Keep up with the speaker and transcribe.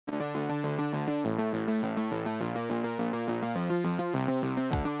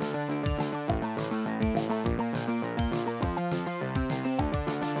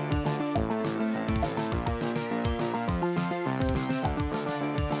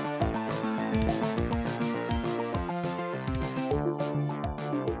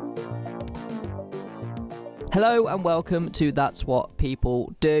Hello and welcome to That's What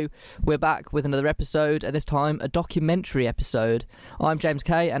People Do. We're back with another episode, and this time a documentary episode. I'm James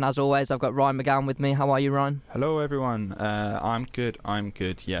Kay, and as always I've got Ryan McGowan with me. How are you, Ryan? Hello everyone. I'm good,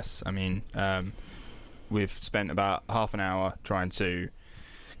 yes. I mean, we've spent about half an hour trying to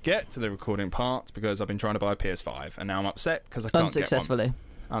get to the recording part because I've been trying to buy a PS5 and now I'm upset because I can't get one.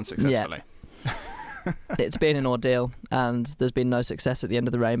 Unsuccessfully. Yeah. It's been an ordeal and there's been no success at the end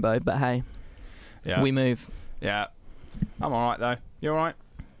of the rainbow, but hey, we move. Yeah. I'm alright though. You alright?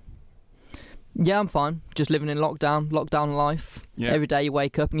 Yeah, I'm fine. Just living in lockdown life. Yeah. Every day you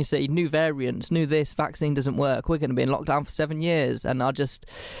wake up and you see new variants, new this, vaccine doesn't work, we're going to be in lockdown for 7 years, and I just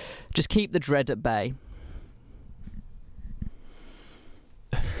keep the dread at bay.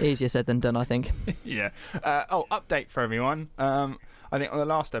 Easier said than done, I think. Yeah. Update for everyone. I think on the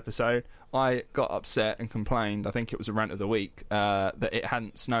last episode I got upset and complained, I think it was a rant of the week, that it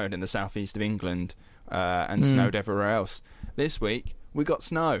hadn't snowed in the southeast of England and snowed everywhere else. This week we got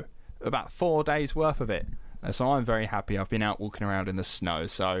snow, about 4 days worth of it. So I'm very happy. I've been out walking around in the snow,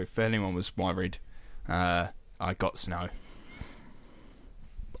 so if anyone was worried, I got snow.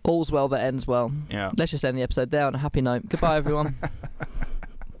 All's well that ends well. Yeah. Let's just end the episode there on a happy note. Goodbye, everyone.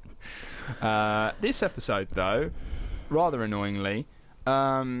 This episode, though, rather annoyingly,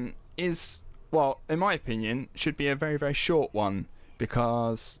 is, well, in my opinion, should be a very, very short one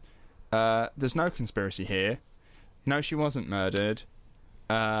because there's no conspiracy here. No, she wasn't murdered.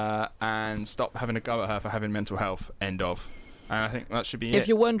 And stop having a go at her for having mental health. End of. And I think that should be it. If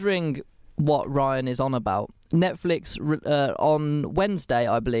you're wondering what Ryan is on about, Netflix on Wednesday,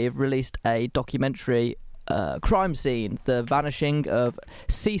 I believe, released a documentary, crime scene, the vanishing of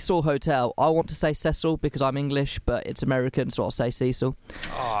Cecil Hotel. I want to say Cecil because I'm English, but it's American, so I'll say Cecil.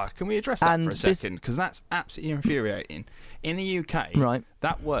 Can we address that for a second? Because that's absolutely infuriating. In the UK, right,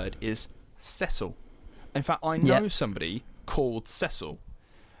 that word is Cecil. In fact, I know somebody called Cecil.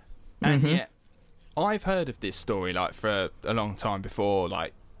 And yet, I've heard of this story like for a long time before.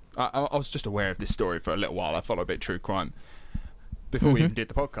 Like, I was just aware of this story for a little while. I follow a bit of true crime before we even did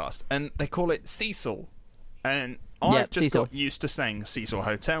the podcast, and they call it Cecil. And I've just got used to saying Cecil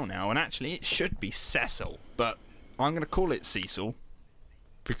Hotel now, and actually it should be Cecil, but I'm going to call it Cecil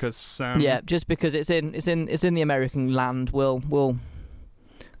because just because it's in the American land, we'll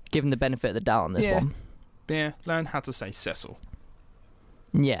give them the benefit of the doubt on this one. Yeah, learn how to say Cecil.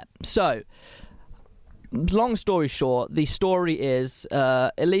 Yeah, so, long story short, the story is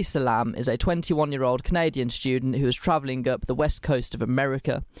Elisa Lam is a 21-year-old Canadian student who is travelling up the west coast of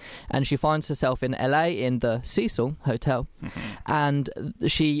America, and she finds herself in LA in the Cecil Hotel, and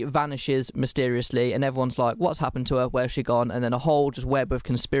she vanishes mysteriously, and everyone's like, what's happened to her, where's she gone? And then a whole just web of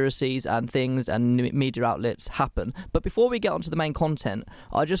conspiracies and things and media outlets happen. But before we get onto the main content,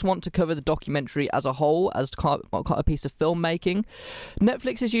 I just want to cover the documentary as a whole, as quite a piece of filmmaking.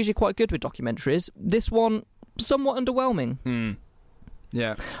 Netflix is usually quite good with documentaries. This one, somewhat underwhelming.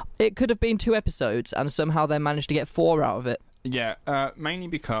 Yeah. It could have been 2 episodes and somehow they managed to get 4 out of it. Yeah, mainly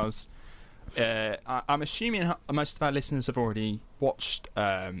because I'm assuming most of our listeners have already watched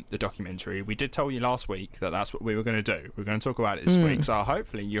the documentary. We did tell you last week that that's what we were going to do. We're going to talk about it this week, so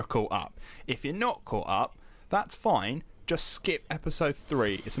hopefully you're caught up. If you're not caught up, that's fine. Just skip episode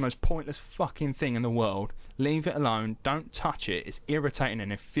 3. It's the most pointless fucking thing in the world. Leave it alone. Don't touch it. It's irritating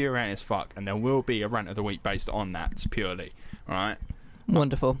and infuriating as fuck. And there will be a rant of the week based on that purely. Alright?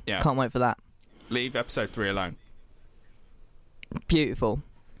 Wonderful. Yeah. Can't wait for that. Leave episode 3 alone. Beautiful.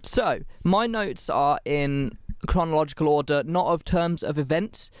 So, my notes are in chronological order, not of terms of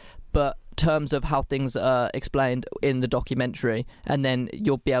events, but terms of how things are explained in the documentary, and then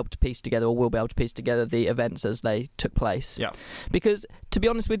you'll be able to piece together, or we'll be able to piece together the events as they took place. Yeah. Because, to be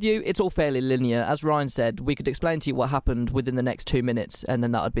honest with you, it's all fairly linear. As Ryan said, we could explain to you what happened within the next 2 minutes, and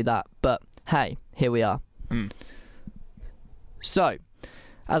then that would be that. But, hey, here we are. So,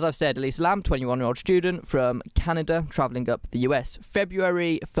 as I've said, Elisa Lam, 21-year-old student from Canada, travelling up the US.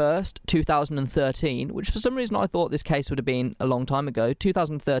 February 1st, 2013, which for some reason I thought this case would have been a long time ago.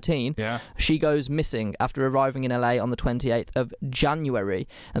 2013, she goes missing after arriving in LA on the 28th of January.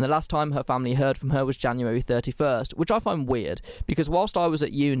 And the last time her family heard from her was January 31st, which I find weird, because whilst I was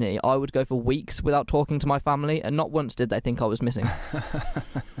at uni, I would go for weeks without talking to my family, and not once did they think I was missing.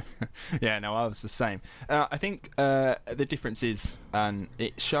 Yeah, no, I was the same. I think the difference is, and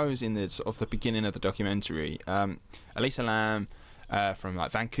it shows in the sort of the beginning of the documentary, Elisa Lam, from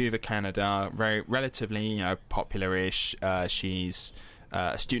like Vancouver, Canada, very relatively popular-ish. She's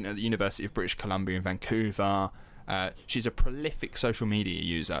a student at the University of British Columbia in Vancouver. She's a prolific social media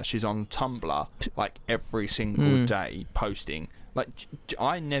user. She's on Tumblr like every single day, posting. Like,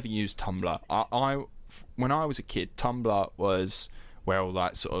 I never used Tumblr. I when I was a kid, Tumblr was where all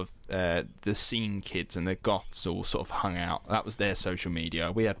like sort of the scene kids and the goths all sort of hung out. That was their social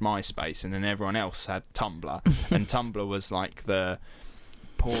media. We had MySpace, and then everyone else had Tumblr. And Tumblr was like the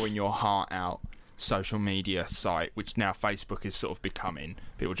pouring your heart out social media site, which now Facebook is sort of becoming.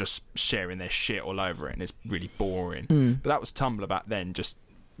 People just sharing their shit all over it, and it's really boring. But that was Tumblr back then, just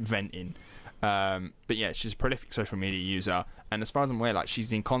venting. But yeah, she's a prolific social media user, and as far as I'm aware, like,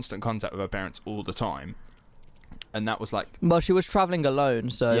 she's in constant contact with her parents all the time. And that was like... Well, she was travelling alone,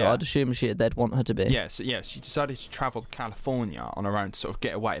 so Yeah. I'd assume they'd want her to be. Yeah, so yeah, she decided to travel to California on her own to sort of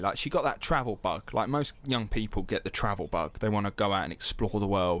get away. Like, she got that travel bug. Like, most young people get the travel bug. They want to go out and explore the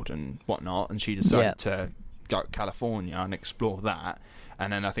world and whatnot, and she decided to go to California and explore that.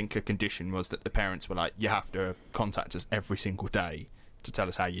 And then I think her condition was that the parents were like, you have to contact us every single day to tell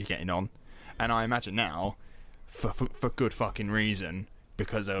us how you're getting on. And I imagine now, for good fucking reason,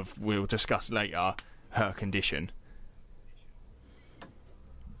 because of, we'll discuss later, her condition.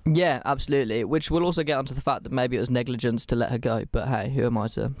 Yeah, absolutely. Which we'll also get onto the fact that maybe it was negligence to let her go. But hey, who am I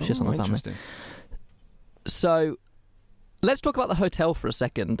to shit on the family? Interesting. So let's talk about the hotel for a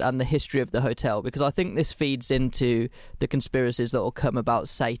second and the history of the hotel, because I think this feeds into the conspiracies that will come about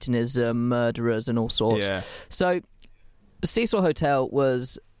Satanism, murderers, and all sorts. Yeah. So Cecil Hotel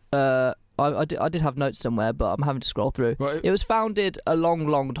was... I did have notes somewhere, but I'm having to scroll through. Well, it was founded a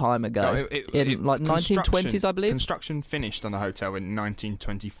long time ago, No, in like 1920s, I believe. Construction finished on the hotel in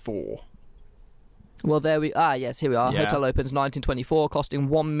 1924. Well, yes, here we are. Yeah. Hotel opens 1924, costing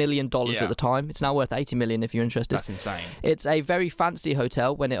 $1 million Yeah. at the time. It's now worth $80 million if you're interested. That's insane. It's a very fancy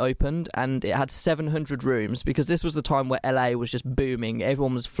hotel when it opened, and it had 700 rooms, because this was the time where LA was just booming.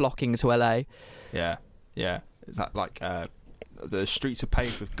 Everyone was flocking to LA. Yeah, yeah. Is that like the streets are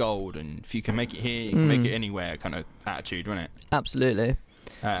paved with gold, and if you can make it here, you can make it anywhere kind of attitude, wasn't it? Absolutely.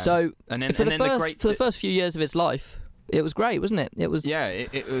 So and then, for and the then first for the first few years of its life, it was great, wasn't it? It was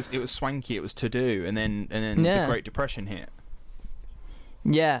it was swanky, it was to do, and then Yeah. the Great Depression hit.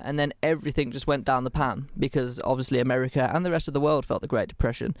 Yeah, and then everything just went down the pan, because obviously America and the rest of the world felt the Great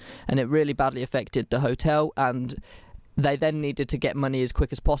Depression, and it really badly affected the hotel, and they then needed to get money as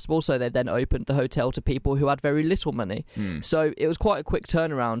quick as possible, so they then opened the hotel to people who had very little money. So it was quite a quick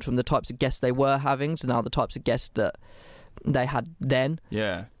turnaround from the types of guests they were having to now the types of guests that they had then.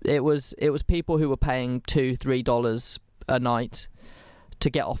 Yeah. It was people who were paying $2-3 a night to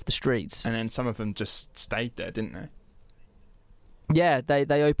get off the streets. And then some of them just stayed there, didn't they? Yeah,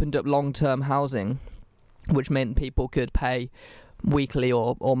 they opened up long-term housing, which meant people could pay weekly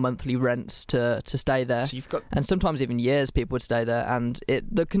or monthly rents to stay there. So you've got... And sometimes even years people would stay there. And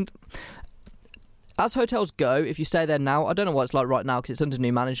as hotels go, if you stay there now, I don't know what it's like right now because it's under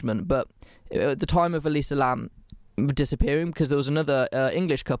new management, but at the time of Elisa Lam disappearing, because there was another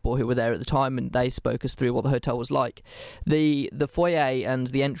English couple who were there at the time, and they spoke us through what the hotel was like. The foyer and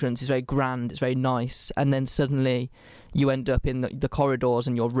the entrance is very grand, it's very nice, and then suddenly you end up in the corridors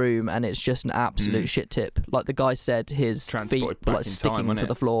in your room, and it's just an absolute shit tip. Like the guy said, his Transported feet were back like in sticking time, to wasn't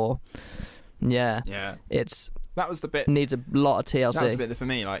the it? floor. Yeah, That was the bit... needs a lot of TLC. That was the bit for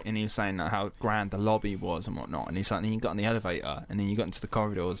me, like, and he was saying like, how grand the lobby was and whatnot, and he's like, and then you got on the elevator, and then you got into the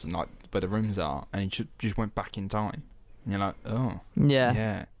corridors and like where the rooms are, and you just went back in time, and you're like, oh,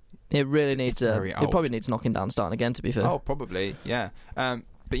 yeah. It really needs It's very it old. probably needs knocking down, starting again, to be fair. Oh, probably, yeah.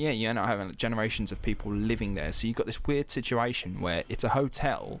 But yeah, you end up having like, generations of people living there, so you've got this weird situation where it's a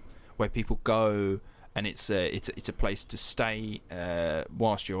hotel where people go, and it's a place to stay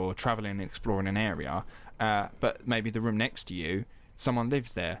whilst you're travelling and exploring an area. But maybe the room next to you, someone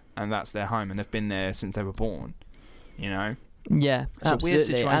lives there, and that's their home, and they've been there since they were born. You know? Yeah, It's a weird absolutely.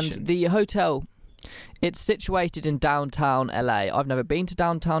 situation. And the hotel, it's situated in downtown LA. I've never been to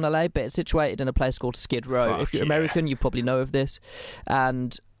downtown LA, but it's situated in a place called Skid Row. Fuck If you're yeah. American, you probably know of this.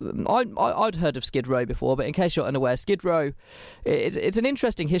 And I'd heard of Skid Row before, but in case you're unaware, Skid Row, it's an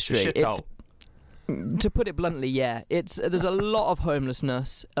interesting history. Shithole. To put it bluntly, yeah, there's a lot of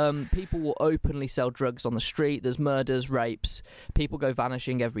homelessness. People will openly sell drugs on the street. There's murders, rapes. People go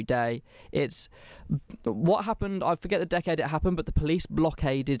vanishing every day. It's what happened. I forget the decade it happened, but the police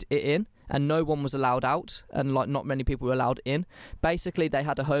blockaded it in, and no one was allowed out, and like not many people were allowed in. Basically, they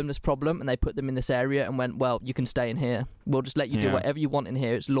had a homeless problem, and they put them in this area and went, "Well, you can stay in here. We'll just let you do Yeah. whatever you want in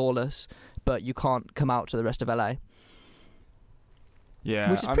here. It's lawless, but you can't come out to the rest of LA."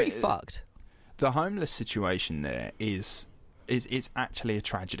 Yeah, Which is pretty fucked. The homeless situation there is actually a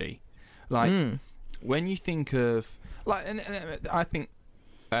tragedy. Like when you think of like, and I think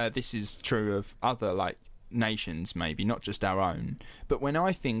this is true of other like nations, maybe not just our own. But when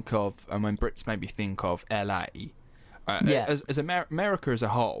I think of, and when Brits maybe think of LA, As America as a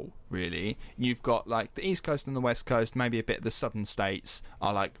whole, really, you've got like the East Coast and the West Coast, maybe a bit of the southern states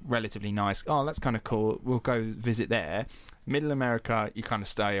are like relatively nice. Oh, that's kind of cool. We'll go visit there. Middle America, you kind of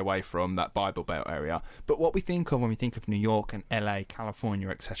stay away from that Bible Belt area. But what we think of when we think of New York and LA, California,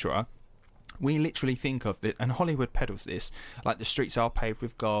 etc., we literally think of it, and Hollywood peddles this, like the streets are paved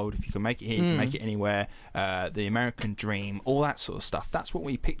with gold. If you can make it here, you can make it anywhere. The American dream, all that sort of stuff. That's what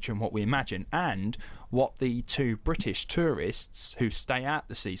we picture and what we imagine. And what the two British tourists who stay at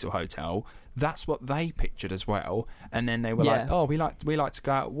the Cecil Hotel, that's what they pictured as well. And then they were like, oh, we like to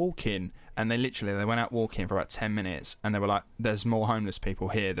go out walking. And they went out walking for about 10 minutes, and they were like, there's more homeless people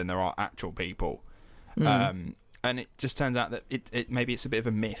here than there are actual people. And it just turns out that it maybe it's a bit of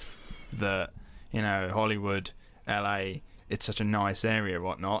a myth that, you know, Hollywood, LA, it's such a nice area or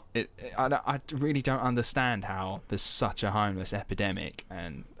whatnot. I really don't understand how there's such a homeless epidemic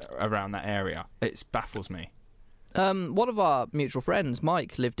and around that area. It baffles me. One of our mutual friends,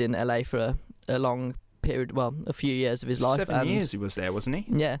 Mike, lived in LA for a long period, well, a few years of his life. 7 years he was there, wasn't he?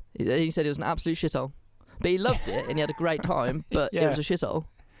 Yeah, he said it was an absolute shithole. But he loved it and he had a great time, but it was a shithole.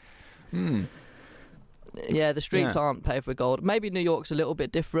 Yeah, the streets aren't paved with gold. Maybe New York's a little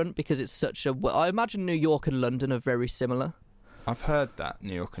bit different because it's such a... I imagine New York and London are very similar. I've heard that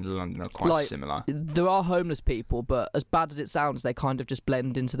New York and London are quite similar. There are homeless people, but as bad as it sounds, they kind of just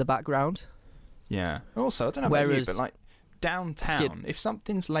blend into the background. Yeah. Also, I don't know about you, but like downtown, if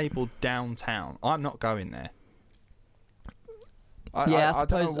something's labelled downtown, I'm not going there. I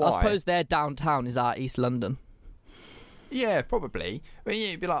suppose their downtown is our East London. Yeah, probably. But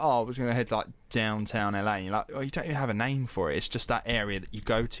yeah, you'd be like, oh, we're going to head like downtown LA. And you're like, oh, you don't even have a name for it. It's just that area that you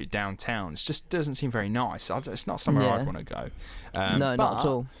go to downtown. It just doesn't seem very nice. It's not somewhere I'd want to go. No, not at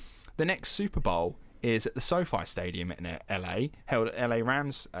all. The next Super Bowl is at the SoFi Stadium in LA, held at LA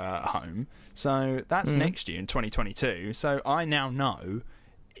Rams home. So that's next year in 2022. So I now know,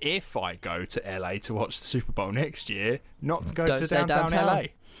 if I go to LA to watch the Super Bowl next year, not to go to downtown LA.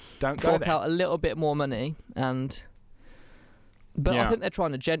 Don't go there. Fork out a little bit more money and... But I think they're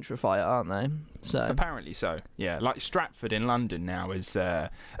trying to gentrify it, aren't they? So apparently so. Yeah, like Stratford in London now is. The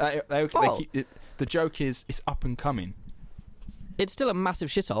joke is it's up and coming. It's still a massive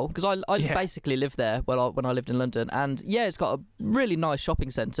shithole because I basically lived there when I lived in London, and it's got a really nice shopping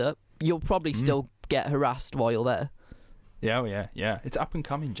centre. You'll probably still get harassed while you're there. Yeah. It's up and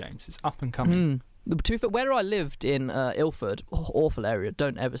coming, James. It's up and coming. To be fair, where I lived in Ilford, awful area,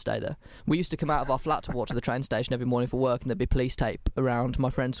 don't ever stay there. We used to come out of our flat to walk to the train station every morning for work, and there'd be police tape around.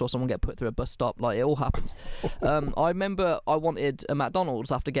 My friend saw someone get put through a bus stop. Like, it all happens. I remember I wanted a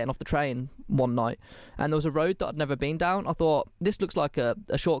McDonald's after getting off the train one night, and there was a road that I'd never been down. I thought, this looks like a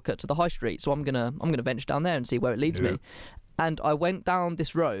shortcut to the high street, so I'm gonna venture down there and see where it leads me. And I went down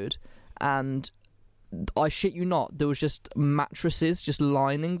this road, and I shit you not, there was just mattresses just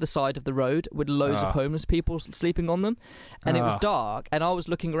lining the side of the road with loads of homeless people sleeping on them, and it was dark, and I was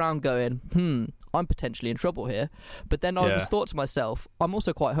looking around going, I'm potentially in trouble here. But then I just thought to myself, I'm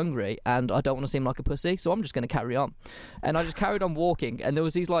also quite hungry and I don't want to seem like a pussy, so I'm just going to carry on. And I just carried on walking, and there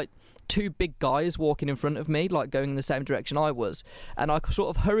was these like two big guys walking in front of me, like going in the same direction I was, and I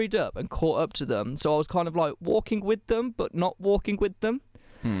sort of hurried up and caught up to them, so I was kind of like walking with them but not walking with them.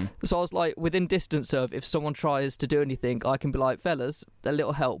 So I was like within distance of, if someone tries to do anything, I can be like, fellas, a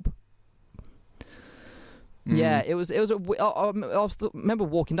little help. Yeah, it was. I remember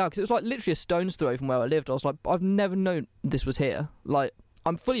walking down because it was like literally a stone's throw from where I lived. I was like, I've never known this was here. Like,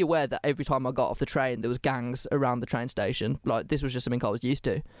 I'm fully aware that every time I got off the train, there was gangs around the train station. Like, this was just something I was used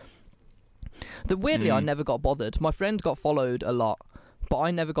to. Weirdly, I never got bothered. My friend got followed a lot, but I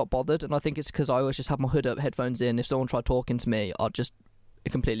never got bothered, and I think it's because I always just have my hood up, headphones in. If someone tried talking to me, I'd just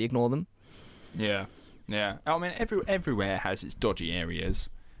completely ignore them. Yeah. I mean, everywhere has its dodgy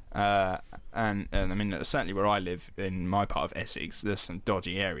areas, and I mean, certainly where I live in my part of Essex, there's some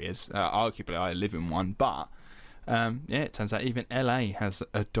dodgy areas. Arguably, I live in one, but it turns out even LA has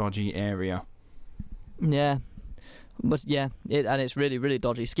a dodgy area. Yeah, but and it's really, really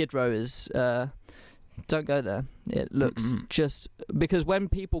dodgy. Skid Row is. Don't go there. It looks just... Because when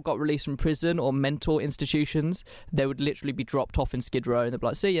people got released from prison or mental institutions, they would literally be dropped off in Skid Row and they'd be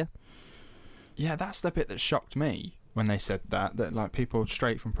like, see ya. Yeah, that's the bit that shocked me when they said that like people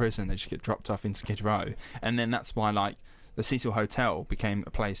straight from prison, they just get dropped off in Skid Row. And then that's why like the Cecil Hotel became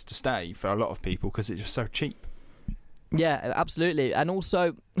a place to stay for a lot of people because it's just so cheap. Yeah, absolutely. And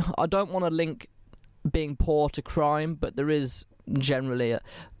also, I don't want to link being poor to crime, but there is... generally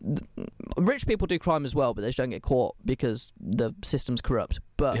rich people do crime as well, but they just don't get caught because the system's corrupt.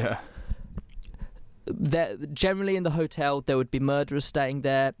 But generally in the hotel there would be murderers staying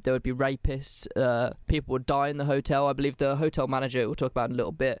there. There would be rapists. People would die in the hotel. I believe the hotel manager, we'll talk about in a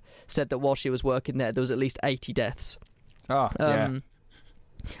little bit, said that while she was working there was at least 80 deaths. Yeah.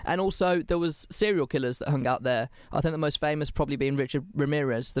 And also there was serial killers that hung out there. I think the most famous probably being Richard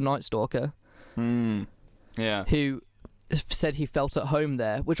Ramirez, the Night Stalker. Yeah. Who said he felt at home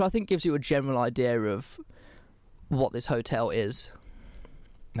there, which I think gives you a general idea of what this hotel is.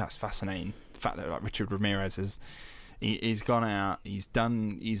 That's fascinating. The fact that like Richard Ramirez he's gone out, he's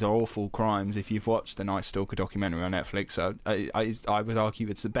done these awful crimes. If you've watched the Night Stalker documentary on Netflix, I would argue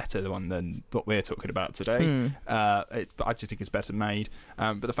it's a better one than what we're talking about today. But I just think it's better made.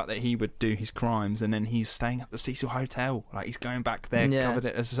 But the fact that he would do his crimes and then he's staying at the Cecil Hotel, like he's going back there covered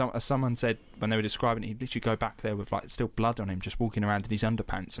it, as someone said when they were describing it, he'd literally go back there with like still blood on him, just walking around in his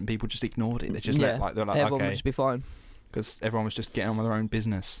underpants, and people just ignored it. They just they're like everyone okay, would just be fine because everyone was just getting on with their own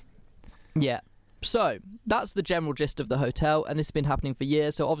business. Yeah. So that's the general gist of the hotel, and this has been happening for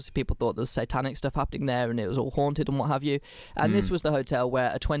years. So obviously people thought there was satanic stuff happening there and it was all haunted and what have you. And this was the hotel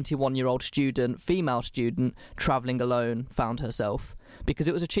where a 21-year-old female student travelling alone found herself, because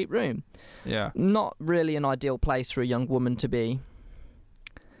it was a cheap room. Yeah. Not really an ideal place for a young woman to be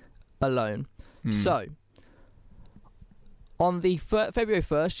alone. So on the February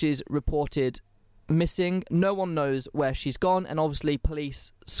 1st, she's reported missing. No one knows where she's gone, and obviously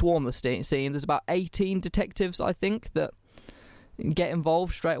police swarm the scene. There's about 18 detectives, I think, that get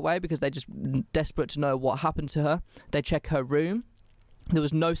involved straight away because they're just desperate to know what happened to her. They check her room. There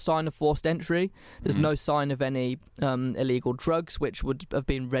was no sign of forced entry. There's no sign of any illegal drugs, which would have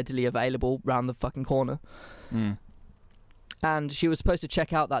been readily available round the fucking corner. And she was supposed to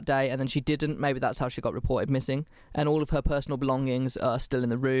check out that day, and then she didn't. Maybe that's how she got reported missing. And all of her personal belongings are still in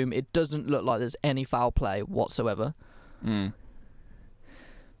the room. It doesn't look like there's any foul play whatsoever.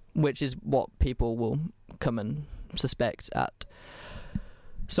 Which is what people will come and suspect at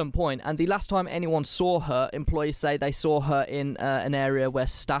some point. And the last time anyone saw her, employees say they saw her in an area where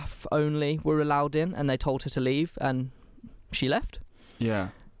staff only were allowed in, and they told her to leave, and she left. Yeah.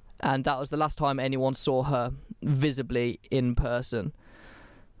 And that was the last time anyone saw her visibly in person.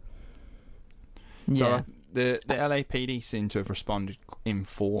 So the LAPD seem to have responded in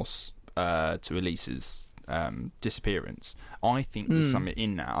force to Elisa's disappearance. I think there's something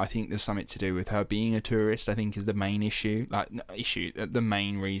in that. I think there's something to do with her being a tourist. I think is the main issue. The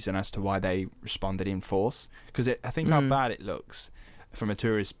main reason as to why they responded in force. Because I think how bad it looks from a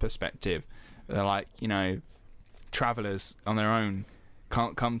tourist perspective. They're like, travellers on their own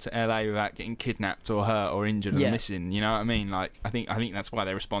can't come to LA without getting kidnapped or hurt or injured or missing. You know what I mean? Like, I think that's why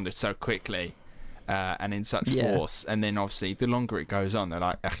they responded so quickly and in such force. And then obviously, the longer it goes on, they're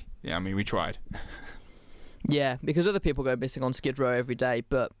like, we tried. Yeah, because other people go missing on Skid Row every day,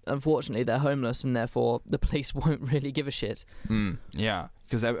 but unfortunately they're homeless, and therefore the police won't really give a shit. Yeah,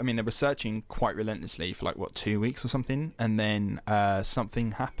 because they were searching quite relentlessly for 2 weeks or something, and then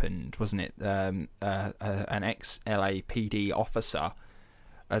something happened, wasn't it? An ex-LAPD officer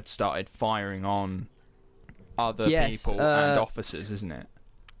had started firing on other people and officers, isn't it?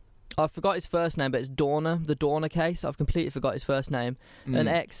 I forgot his first name, but it's Dorner, the Dorner case. I've completely forgot his first name. An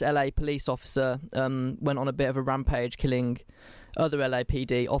ex-LA police officer went on a bit of a rampage, killing other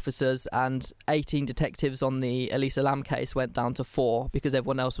LAPD officers, and 18 detectives on the Elisa Lam case went down to 4 because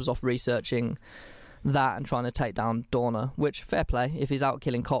everyone else was off researching that and trying to take down Dorner, which, fair play. If he's out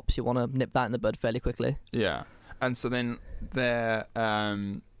killing cops, you want to nip that in the bud fairly quickly. Yeah. And so then their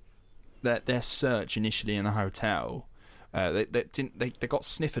search initially in the hotel... They got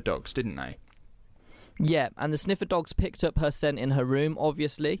sniffer dogs, didn't they? Yeah, and the sniffer dogs picked up her scent in her room,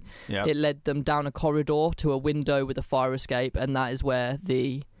 obviously. Yep. It led them down a corridor to a window with a fire escape, and that is where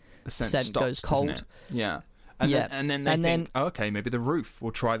the scent stops, goes cold. Yeah. And then they think, okay, maybe the roof.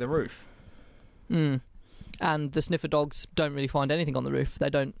 We'll try the roof. And the sniffer dogs don't really find anything on the roof. They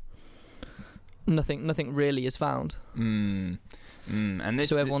don't... Nothing really is found. And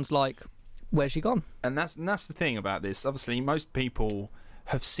so everyone's like... Where's she gone? And that's the thing about this. Obviously, most people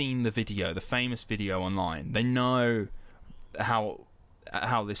have seen the video, the famous video online. They know how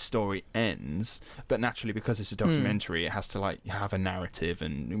this story ends, but naturally, because it's a documentary, it has to have a narrative,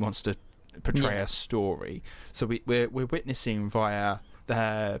 and it wants to portray a story. So we're witnessing via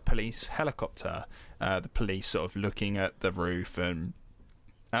the police helicopter, the police sort of looking at the roof and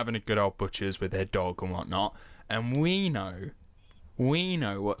having a good old butchers with their dog and whatnot, and we know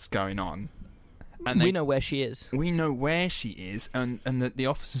what's going on. And we know where she is. We know where she is, and that the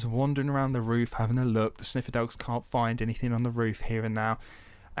officers are wandering around the roof having a look. The sniffer dogs can't find anything on the roof here and now,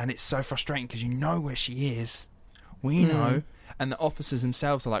 and it's so frustrating because you know where she is. We know, and the officers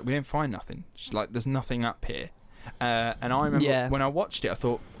themselves are like, we didn't find nothing. She's like, there's nothing up here. And I remember when I watched it, I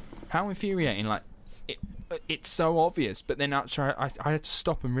thought, how infuriating. Like, it's so obvious. But then I had to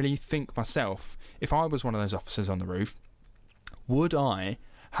stop and really think myself, if I was one of those officers on the roof, would I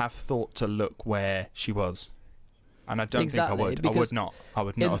have thought to look where she was? And I don't think I would. I would not. I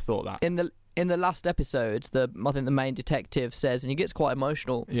would not have thought that. In the last episode, I think the main detective says, and he gets quite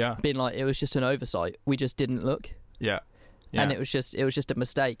emotional, being like, it was just an oversight. We just didn't look. Yeah. And it was just a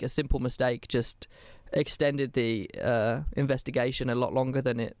mistake, a simple mistake, just extended the investigation a lot longer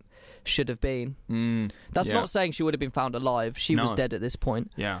than it should have been. That's not saying she would have been found alive. She was dead at this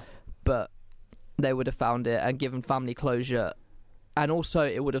point. Yeah. But they would have found it and given family closure. And also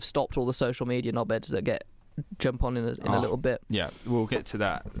it would have stopped all the social media knobheads that jump on in a little bit. Yeah, we'll get to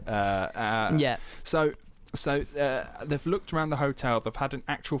that. So they've looked around the hotel. They've had an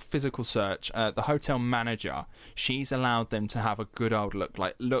actual physical search. The hotel manager, she's allowed them to have a good old look.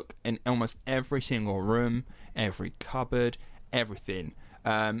 Like, look in almost every single room, every cupboard, everything.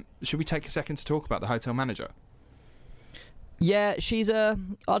 Should we take a second to talk about the hotel manager? Yeah, she's I'd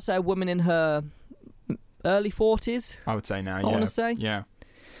say a woman in her early 40s. I would say now, I want to say. Yeah.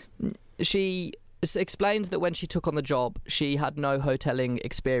 She explained that when she took on the job, she had no hoteling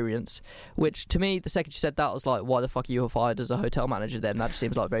experience, which to me, the second she said that, I was like, why the fuck are you hired as a hotel manager then? That just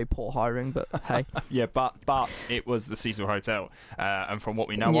seems like very poor hiring, but hey. Yeah, but it was the Cecil Hotel, and from what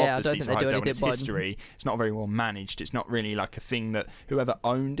we know of the Cecil Hotel and its history, it's not very well managed. It's not really like a thing that whoever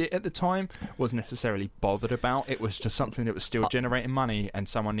owned it at the time was necessarily bothered about. It was just something that was still generating money, and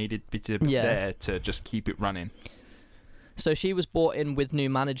someone needed to be there to just keep it running. So she was brought in with new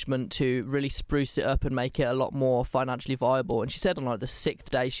management to really spruce it up and make it a lot more financially viable. And she said on like the 6th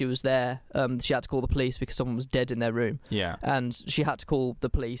day she was there, she had to call the police because someone was dead in their room. Yeah. And she had to call the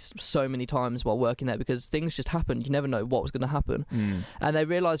police so many times while working there because things just happened. You never know what was going to happen. And they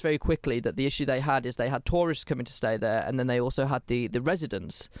realised very quickly that the issue they had is they had tourists coming to stay there, and then they also had the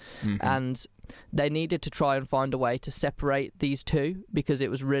residents. And they needed to try and find a way to separate these two because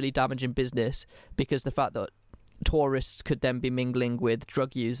it was really damaging business, because the fact that tourists could then be mingling with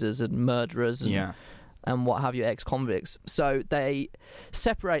drug users and murderers and what have you, ex-convicts. So they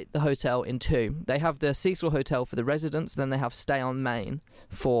separate the hotel in two. They have the Cecil Hotel for the residents, then they have Stay on Main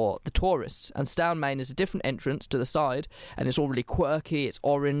for the tourists. And Stay on Main is a different entrance to the side, and it's all really quirky, it's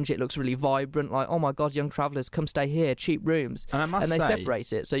orange, it looks really vibrant, like, oh my god, young travellers, come stay here, cheap rooms. And they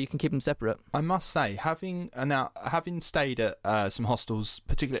separate it so you can keep them separate. I must say, having stayed at some hostels,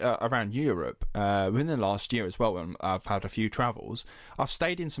 particularly around Europe, within the last year as well, when I've had a few travels, I've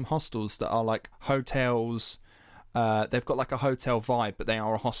stayed in some hostels that are like hotels. They've got like a hotel vibe, but they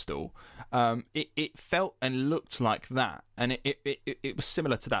are a hostel. It felt and looked like that, and it was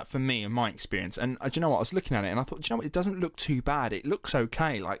similar to that for me in my experience. And do you know what? I was looking at it and I thought, do you know what? It doesn't look too bad. It looks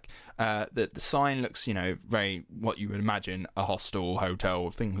okay. Like the sign looks, very what you would imagine a hostel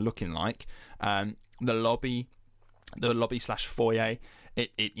hotel thing looking like. The lobby / foyer.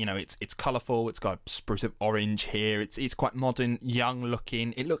 It's colourful. It's got spruce of orange here. It's quite modern, young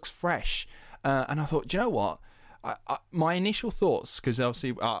looking. It looks fresh. And I thought, do you know what? My initial thoughts, because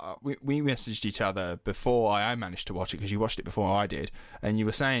obviously we messaged each other before I managed to watch it, because you watched it before I did, and you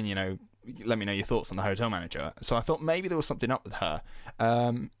were saying, let me know your thoughts on the hotel manager. So I thought maybe there was something up with her.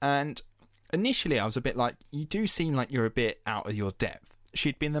 And initially I was a bit like, you do seem like you're a bit out of your depth.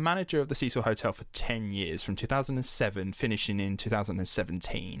 She'd been the manager of the Cecil Hotel for 10 years, from 2007, finishing in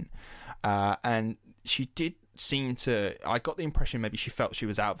 2017. And she did seem to... I got the impression maybe she felt she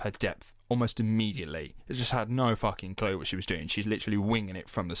was out of her depth almost immediately. She just had no fucking clue what she was doing. She's literally winging it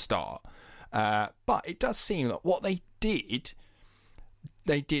from the start. But it does seem that what they did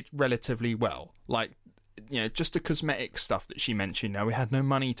relatively well. Like, just the cosmetic stuff that she mentioned. We had no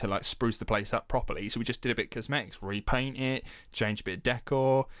money to like spruce the place up properly, so we just did a bit of cosmetics, repaint it, change a bit of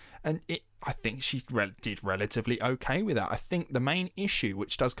decor, and I think she did relatively okay with that. I think the main issue,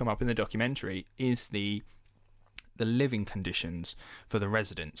 which does come up in the documentary, is the living conditions for the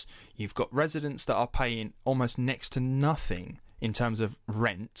residents. You've got residents that are paying almost next to nothing in terms of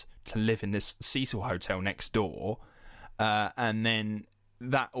rent to live in this Cecil Hotel next door, and then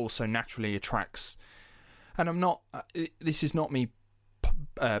that also naturally attracts... And I'm not... this is not me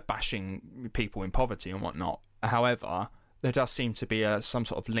bashing people in poverty and whatnot. However, there does seem to be some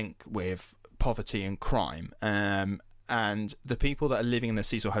sort of link with poverty and crime. And the people that are living in the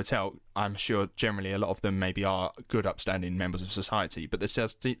Cecil Hotel, I'm sure generally a lot of them maybe are good, upstanding members of society. But there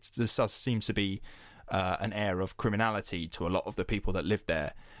does seems to be an air of criminality to a lot of the people that live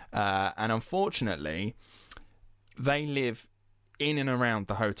there. And unfortunately, they live in and around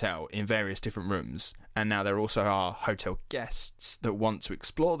the hotel in various different rooms. And now there also are hotel guests that want to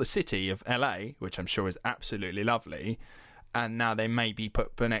explore the city of LA, which I'm sure is absolutely lovely. And now they may be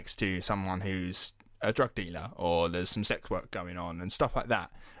put next to someone who's a drug dealer, or there's some sex work going on and stuff like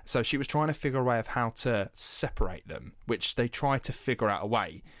that. So she was trying to figure a way of how to separate them, which they tried to figure out a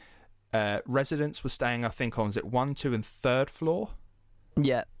way. Residents were staying, I think, on, was it 1, 2 and 3rd floor?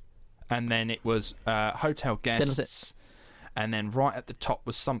 Yeah. And then it was hotel guests, and then right at the top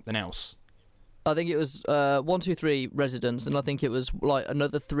was something else. I think it was 1, 2, 3 residents, and I think it was like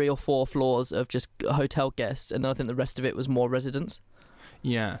another 3 or 4 floors of just hotel guests, and I think the rest of it was more residents.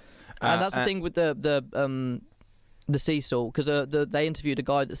 Yeah. And that's the thing with the Cecil, because they interviewed a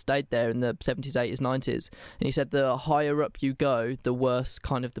guy that stayed there in the 70s, 80s, 90s, and he said the higher up you go, the worse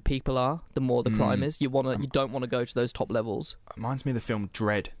kind of the people are, the more the crime is. You don't want to go to those top levels. Reminds me of the film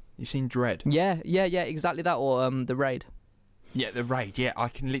Dredd. You seen Dredd? Yeah, exactly that, or The Raid. Yeah, The Raid. Yeah, I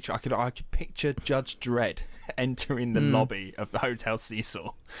could picture Judge Dredd entering the lobby of the Hotel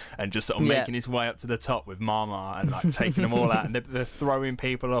Cecil and just sort of making his way up to the top with Mama and like taking them all out, and they're throwing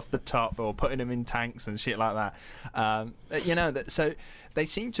people off the top or putting them in tanks and shit like that. So they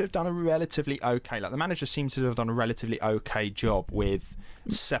seem to have done a relatively okay. Like the manager seems to have done a relatively okay job with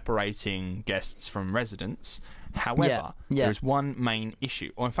separating guests from residents. However, there is one main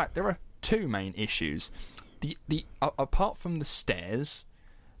issue, or in fact, there are 2 main issues. The apart from the stairs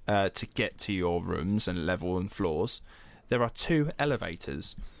to get to your rooms and level and floors, there are 2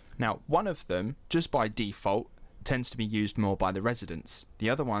 elevators. Now, one of them, just by default, tends to be used more by the residents. The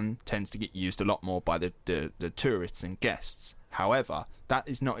other one tends to get used a lot more by the tourists and guests. However, that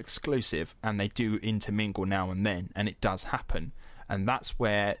is not exclusive, and they do intermingle now and then, and it does happen. And that's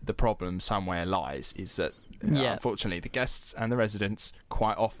where the problem somewhere lies, is that unfortunately the guests and the residents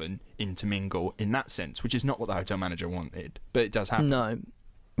quite often intermingle in that sense, which is not what the hotel manager wanted, but it does happen. No,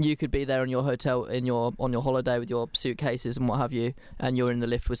 you could be there on your hotel on your holiday with your suitcases and what have you, and you're in the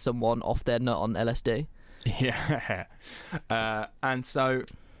lift with someone off their nut on LSD. Yeah. And so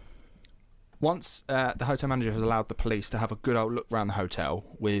once the hotel manager has allowed the police to have a good old look around the hotel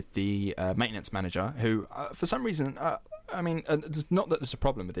with the maintenance manager, who for some reason, not that there's a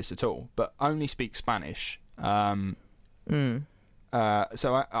problem with this at all, but only speaks Spanish. So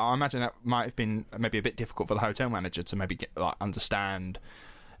I imagine that might have been maybe a bit difficult for the hotel manager to maybe understand,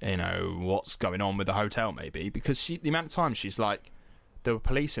 what's going on with the hotel, maybe, because the amount of times she's like, there were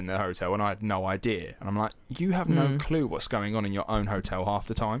police in the hotel and I had no idea, and I'm like, you have no clue what's going on in your own hotel half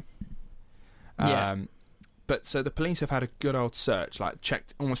the time. But so the police have had a good old search, like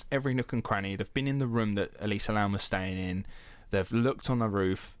checked almost every nook and cranny. They've been in the room that Elisa Lam was staying in. They've looked on the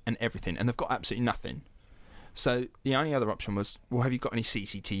roof and everything, and they've got absolutely nothing. So the only other option was, well, have you got any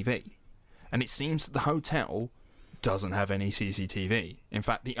CCTV? And it seems that the hotel doesn't have any CCTV. In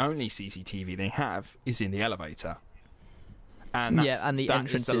fact, the only CCTV they have is in the elevator. And the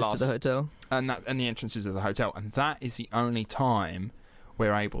entrances to the hotel. And the entrances of the hotel. And that is the only time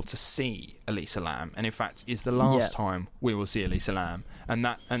we're able to see Elisa Lam, and in fact is the last time we will see Elisa Lam, and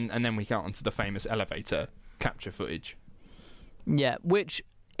then we go onto the famous elevator capture footage. Yeah, which,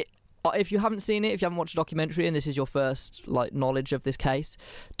 if you haven't seen it, if you haven't watched a documentary and this is your first knowledge of this case,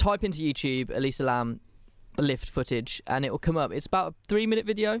 type into YouTube Elisa Lam lift footage and it will come up. It's about a 3-minute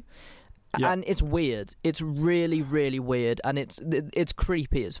video. Yep. And it's weird. It's really, really weird, and it's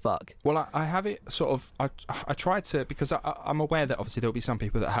creepy as fuck. Well, I have it sort of. I tried to, because I'm aware that obviously there'll be some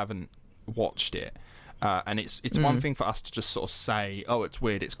people that haven't watched it, and it's one thing for us to just sort of say, oh, it's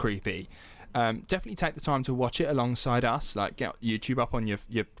weird, it's creepy. Definitely take the time to watch it alongside us. Like, get YouTube up on your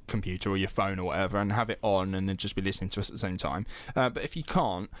computer or your phone or whatever, and have it on, and then just be listening to us at the same time. But if you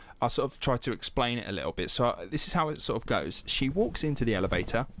can't, I'll sort of try to explain it a little bit. So this is how it sort of goes. She walks into the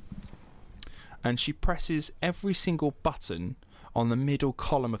elevator, and she presses every single button on the middle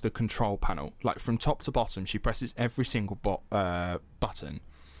column of the control panel. Like, from top to bottom, she presses every single button.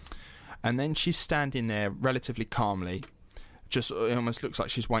 And then she's standing there relatively calmly. Just, it almost looks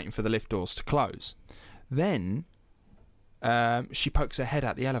like she's waiting for the lift doors to close. Then she pokes her head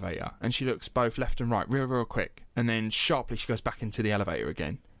out the elevator, and she looks both left and right real quick. And then sharply she goes back into the elevator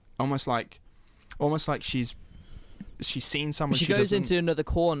again. Almost like she's seen someone. She goes into another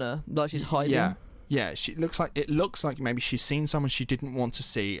corner, like she's hiding. Yeah. It looks like maybe she's seen someone she didn't want to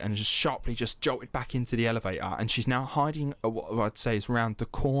see, and just sharply just jolted back into the elevator, and she's now hiding. What I'd say is around the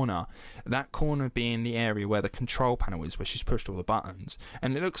corner. That corner being the area where the control panel is, where she's pushed all the buttons,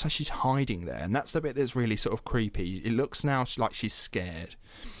 and it looks like she's hiding there. And that's the bit that's really sort of creepy. It looks now like she's scared.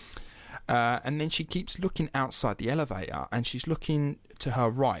 And then she keeps looking outside the elevator, and she's looking to her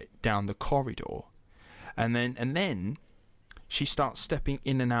right down the corridor. And then she starts stepping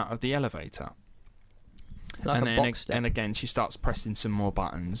in and out of the elevator. Like and again, she starts pressing some more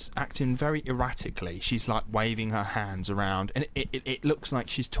buttons, acting very erratically. She's like waving her hands around, and it looks like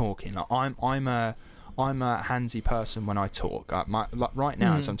she's talking. Like I'm a handsy person when I talk. Right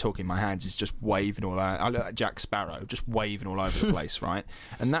now, as I'm talking, my hands is just waving all over. I look like Jack Sparrow, just waving all over the place, right?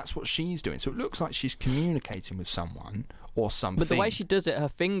 And that's what she's doing. So it looks like she's communicating with someone or something. But the way she does it, her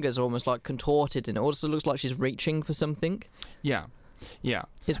fingers are almost like contorted, and it also looks like she's reaching for something. Yeah.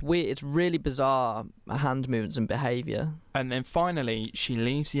 It's weird. It's really bizarre hand movements and behaviour. And then finally, she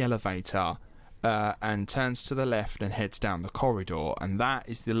leaves the elevator and turns to the left and heads down the corridor. And that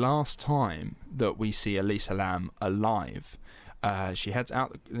is the last time that we see Elisa Lam alive. She heads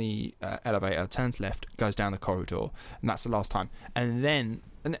out the elevator, turns left, goes down the corridor, and that's the last time. And then,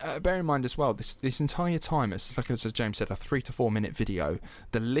 bear in mind as well, this entire time, it's like as James said, a 3 to 4 minute video.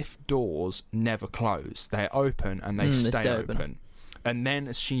 The lift doors never close; they're open and they stay open. And then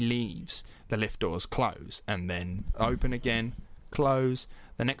as she leaves, the lift doors close and then open again, close.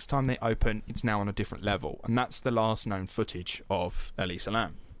 The next time they open, it's now on a different level. And that's the last known footage of Elisa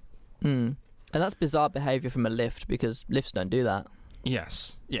Lam. And that's bizarre behaviour from a lift, because lifts don't do that.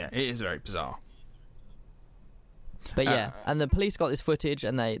 Yes. Yeah, it is very bizarre. But yeah, and the police got this footage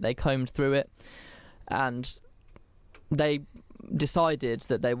and they combed through it. And they decided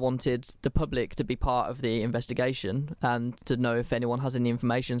that they wanted the public to be part of the investigation and to know if anyone has any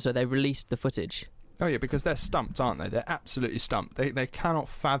information, so they released the footage. Oh yeah, because they're stumped, aren't they? They're absolutely stumped. They cannot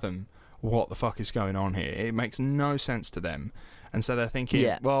fathom what the fuck is going on here. It makes no sense to them. And so they're thinking,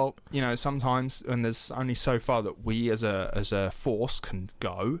 well, you know, sometimes, and there's only so far that we as a force can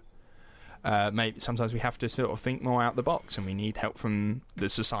go, maybe sometimes we have to sort of think more out the box, and we need help from the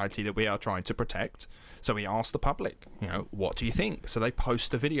society that we are trying to protect. So we asked the public, you know, what do you think? So they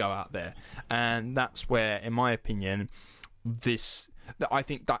post a video out there, and that's where, in my opinion, I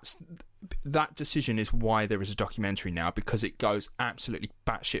think that decision is why there is a documentary now, because it goes absolutely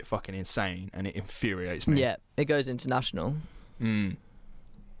batshit fucking insane, and it infuriates me. Yeah, it goes international.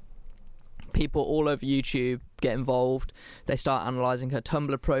 People all over YouTube get involved. They start analysing her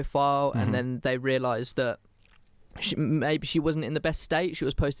Tumblr profile, and then they realise that maybe she wasn't in the best state. She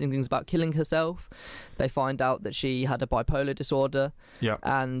was posting things about killing herself. They find out that she had a bipolar disorder. Yeah.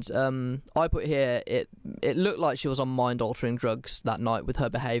 And I put here, it looked like she was on mind-altering drugs that night with her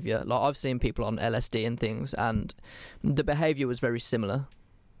behaviour. Like, I've seen people on LSD and things, and the behaviour was very similar.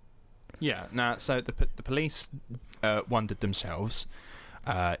 Yeah. Now, so the police wondered themselves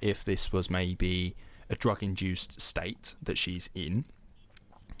if this was maybe a drug-induced state that she's in,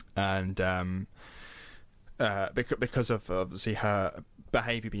 and because of obviously her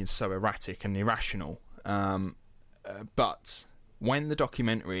behaviour being so erratic and irrational. But when the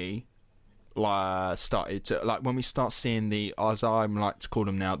documentary started to, like, when we start seeing the, as I like to call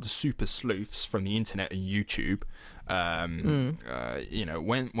them now, the super sleuths from the internet and YouTube, you know,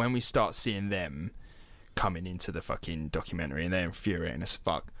 when we start seeing them coming into the fucking documentary and they're infuriating as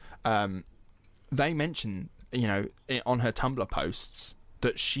fuck, they mention, you know, on her Tumblr posts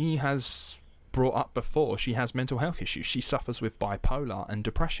that she has brought up before, she has mental health issues. She suffers with bipolar and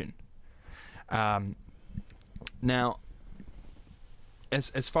depression. Now,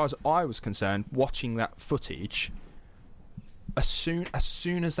 as far as I was concerned, watching that footage, as soon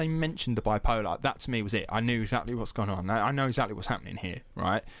as they mentioned the bipolar, that to me was it. I knew exactly what's going on. I know exactly what's happening here,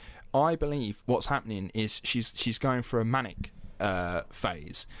 right? I believe what's happening is she's going through a manic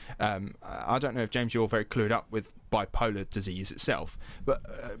phase. I don't know if, James, you're very clued up with bipolar disease itself, but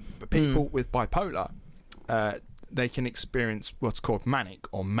people with bipolar, they can experience what's called manic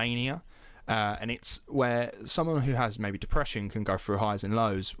or mania, and it's where someone who has maybe depression can go through highs and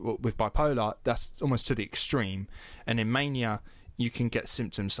lows. With bipolar, that's almost to the extreme, and in mania you can get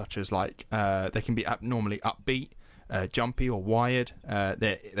symptoms such as like they can be abnormally upbeat, jumpy or wired,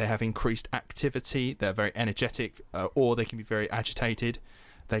 they have increased activity, they're very energetic, or they can be very agitated.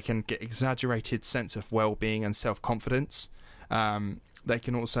 They can get exaggerated sense of well-being and self-confidence. They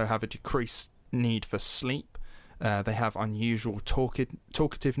can also have a decreased need for sleep. They have unusual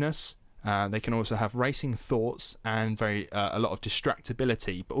talkativeness. They can also have racing thoughts and a lot of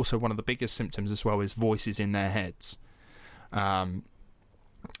distractibility, but also one of the biggest symptoms as well is voices in their heads. And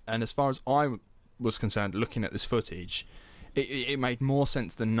as far as I was concerned, looking at this footage, it made more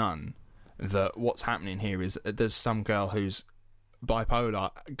sense than none that what's happening here is there's some girl who's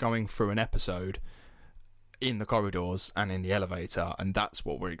bipolar going through an episode in the corridors and in the elevator, and that's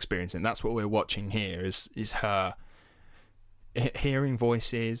what we're experiencing. That's what we're watching here is her hearing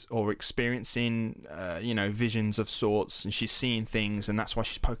voices or experiencing, visions of sorts, and she's seeing things, and that's why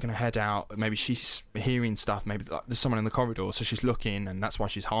she's poking her head out. Maybe she's hearing stuff. Maybe like, there's someone in the corridor, so she's looking, and that's why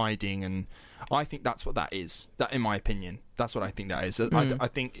she's hiding. And I think that's what that is. That, in my opinion, that's what I think that is. I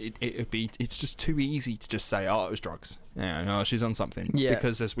think it's just too easy to just say, oh, it was drugs. Yeah, no, she's on something. Yeah.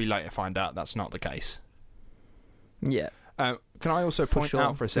 Because as we later find out, that's not the case. Yeah. Can I also point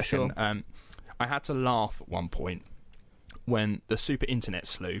out for a second? Sure. I had to laugh at one point when the super internet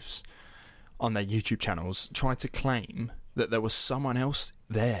sleuths on their YouTube channels tried to claim that there was someone else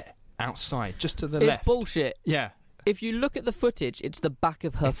there outside, just to the left. It's bullshit. Yeah. If you look at the footage, it's the back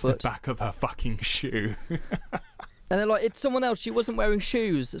of her foot. It's the back of her fucking shoe. And they're like, it's someone else. She wasn't wearing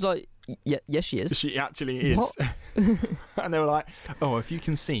shoes. It's like, yeah, yes, she is. She actually is. And they were like, oh, if you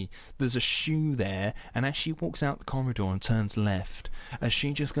can see, there's a shoe there, and as she walks out the corridor and turns left, as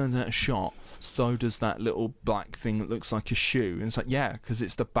she just goes out of shot, so does that little black thing that looks like a shoe. And it's like, yeah, because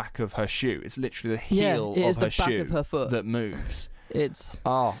it's the back of her shoe. It's literally the heel of her shoe of her foot that moves. It's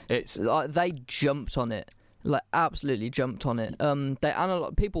like they jumped on it. Like, absolutely jumped on it.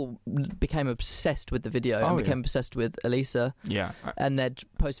 People became obsessed with the video and became obsessed with Elisa. Yeah. And they'd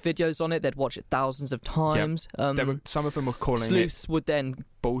post videos on it. They'd watch it thousands of times. Yeah. Some of them were calling sleuths would then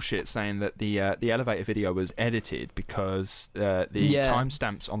bullshit, saying that the elevator video was edited because the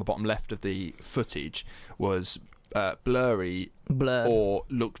timestamps on the bottom left of the footage was blurred, or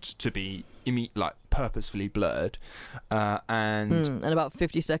looked to be purposefully blurred, and about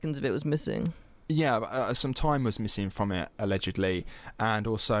 50 seconds of it was missing. Yeah, some time was missing from it, allegedly. And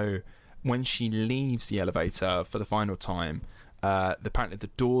also, when she leaves the elevator for the final time, apparently the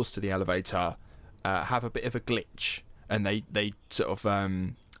doors to the elevator have a bit of a glitch, and they sort of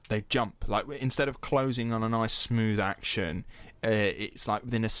they jump. Like, instead of closing on a nice smooth action, it's like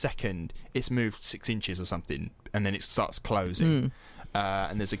within a second it's moved 6 inches or something, and then it starts closing.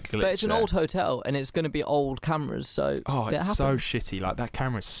 And there's a glitch. But it's an old hotel, and it's going to be old cameras, so it's so shitty. Like, that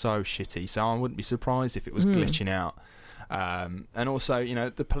camera's so shitty, so I wouldn't be surprised if it was glitching out. And also,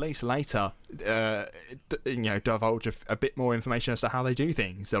 the police later, divulge a bit more information as to how they do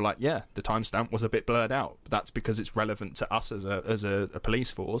things. They're like, yeah, the timestamp was a bit blurred out, but that's because it's relevant to us as a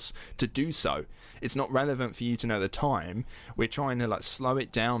police force to do so. It's not relevant for you to know the time. We're trying to slow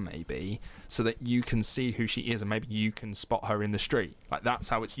it down, maybe, so that you can see who she is, and maybe you can spot her in the street. Like, that's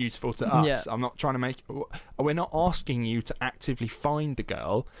how it's useful to us. Yeah. I'm not trying to we're not asking you to actively find the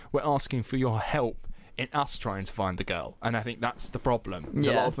girl. We're asking for your help in us trying to find the girl, and I think that's the problem.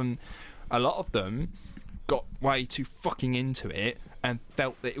 Yeah. A lot of them got way too fucking into it and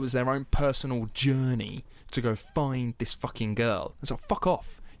felt that it was their own personal journey to go find this fucking girl. And so, fuck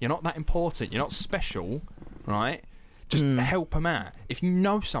off. You're not that important. You're not special, right? Just help them out. If you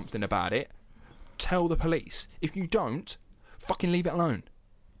know something about it, tell the police. If you don't, fucking leave it alone.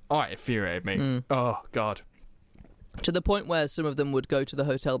 Oh, it infuriated me. Oh, God. To the point where some of them would go to the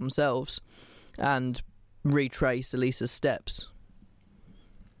hotel themselves and retrace Elisa's steps.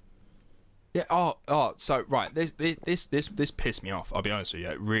 Yeah. So right, this pissed me off. I'll be honest with you.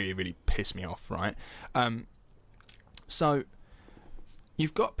 It really, really pissed me off. Right. So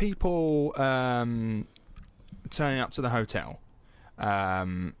you've got people turning up to the hotel.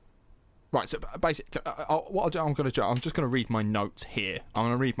 Right, so basically, what I'll do, I'm just going to read my notes here. I'm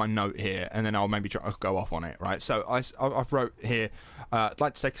going to read my note here, and then I'll maybe go off on it, right? So I've wrote here, I'd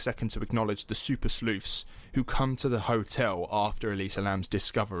like to take a second to acknowledge the super sleuths who come to the hotel after Elisa Lam's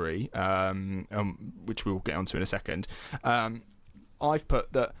discovery, which we'll get onto in a second. I've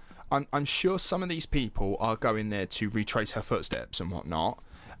put that I'm sure some of these people are going there to retrace her footsteps and whatnot.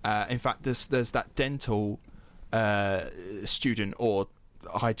 In fact, there's that dental student or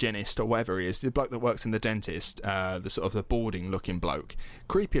hygienist or whatever he is, the bloke that works in the dentist, the sort of the balding looking bloke,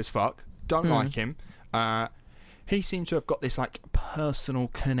 creepy as fuck, don't like him. He seemed to have got this personal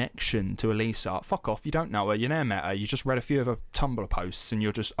connection to Elisa. Fuck off, you don't know her, you never met her, you just read a few of her Tumblr posts and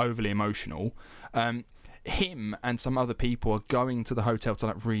you're just overly emotional. Him and some other people are going to the hotel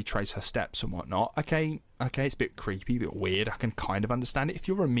to retrace her steps and whatnot. Okay, it's a bit creepy, a bit weird. I can kind of understand it. If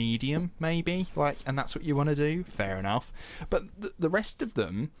you're a medium, maybe, and that's what you want to do, fair enough. But the rest of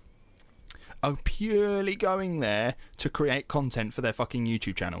them are purely going there to create content for their fucking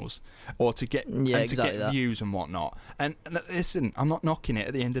YouTube channels, or to get views and whatnot. And listen, I'm not knocking it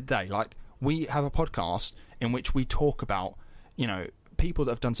at the end of the day. We have a podcast in which we talk about, people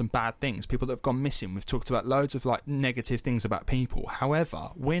that have done some bad things, people that have gone missing. We've talked about loads of negative things about people. However,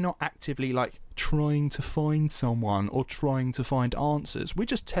 we're not actively trying to find someone or trying to find answers. We're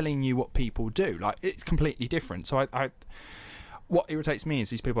just telling you what people do. It's completely different. So what irritates me is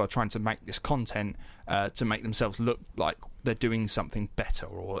these people are trying to make this content to make themselves look like they're doing something better,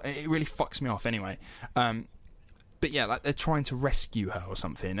 or it really fucks me off anyway. But yeah, like they're trying to rescue her or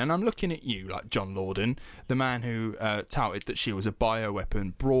something. And I'm looking at you, like John Lorden, the man who touted that she was a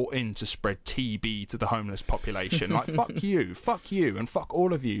bioweapon brought in to spread TB to the homeless population. Like, fuck you, and fuck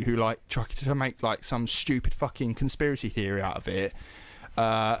all of you who like try to make like some stupid fucking conspiracy theory out of it.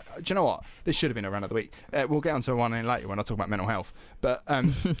 Do you know what? This should have been a run of the week. We'll get onto one later when I talk about mental health. But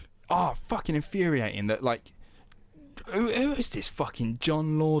fucking infuriating that like. Who is this fucking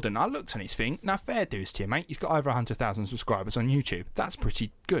John Lorden? I looked on his thing. Now, fair dues to you, mate. He's got over 100,000 subscribers on YouTube. That's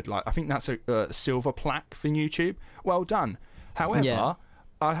pretty good. Like, I think that's a silver plaque for YouTube. Well done. However,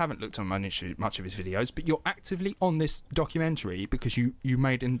 I haven't looked on much of his videos, but you're actively on this documentary because you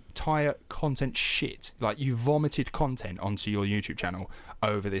made entire content shit. Like, you vomited content onto your YouTube channel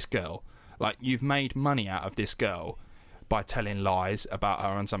over this girl. Like, you've made money out of this girl by telling lies about her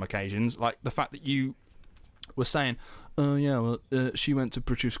on some occasions. Like, the fact that you was saying, she went to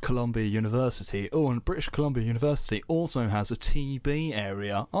British Columbia University. Oh, and British Columbia University also has a TB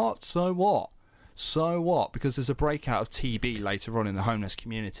area. Oh, so what? So what? Because there's a breakout of TB later on in the homeless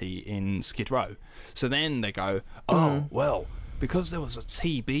community in Skid Row. So then they go, well, because there was a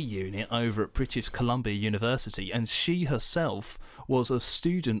TB unit over at British Columbia University and she herself was a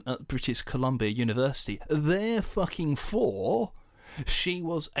student at British Columbia University, therefore she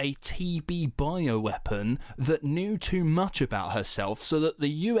was a TB bioweapon that knew too much about herself so that the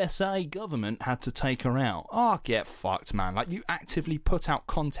USA government had to take her out. Get fucked, man. Like, you actively put out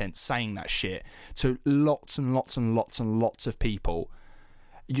content saying that shit to lots and lots and lots and lots of people.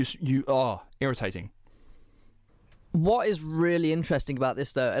 You are irritating. What is really interesting about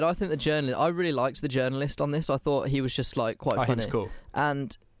this, though, and I think I really liked the journalist on this. I thought he was just, like, quite funny. He was cool.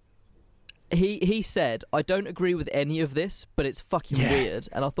 And He said, I don't agree with any of this, but it's fucking weird.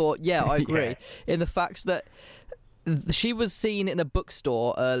 And I thought, I agree. In the fact that she was seen in a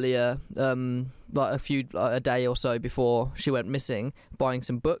bookstore earlier, a day or so before she went missing, buying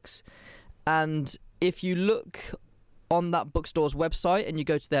some books. And if you look on that bookstore's website and you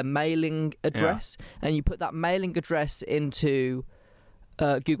go to their mailing address and you put that mailing address into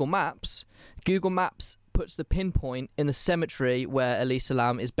Google Maps puts the pinpoint in the cemetery where Elisa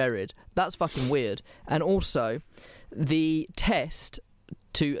Lam is buried. That's fucking weird. And also, the TB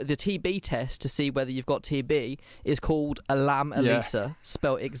test to see whether you've got TB is called Lam Elisa,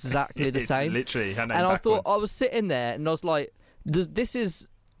 spelled exactly the same. Literally her name and backwards. I was sitting there and I was like, this is,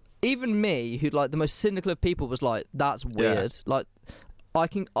 even me, who like the most cynical of people, was like, that's weird. Like, I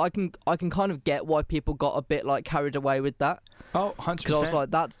can kind of get why people got a bit like carried away with that. 100%. Because I was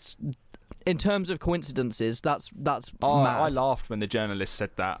like, that's, in terms of coincidences, that's mad. I laughed when the journalist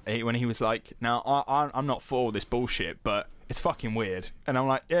said that. When he was like, now, I'm not for all this bullshit, but it's fucking weird. And I'm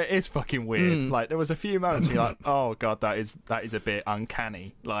like, yeah, it is fucking weird. Like, there was a few moments where you're like, oh, God, that is a bit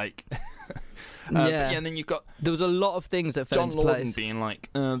uncanny. Like, and then you've got... There was a lot of things that fell into place. John Lorden being like,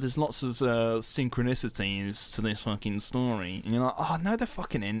 there's lots of synchronicities to this fucking story. And you're like, oh, no, they're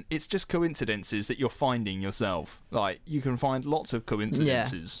fucking in. It's just coincidences that you're finding yourself. Like, you can find lots of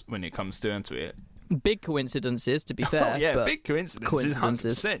coincidences when it comes down to it. Big coincidences, to be fair. But big coincidences,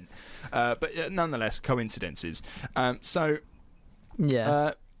 100%. But nonetheless, coincidences. Putting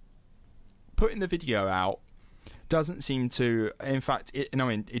the video out doesn't seem to, in fact, it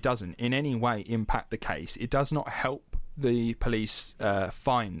doesn't in any way impact the case. It does not help the police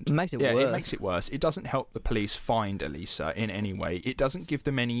find. It makes it worse. It makes it worse. It doesn't help the police find Elisa in any way. It doesn't give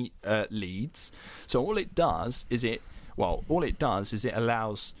them any leads. So all it does is it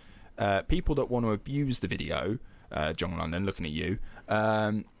allows people that want to abuse the video, John London, looking at you,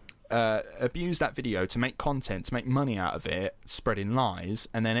 abuse that video to make content, to make money out of it, spreading lies,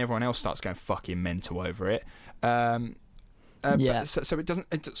 and then everyone else starts going fucking mental over it. So it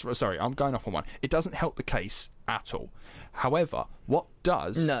doesn't. Sorry, I'm going off on one. It doesn't help the case at all. However, what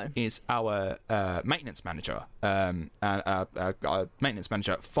does is our maintenance manager, going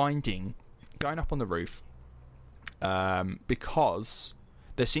up on the roof, because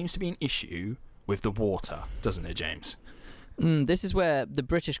there seems to be an issue with the water, doesn't it, James? This is where the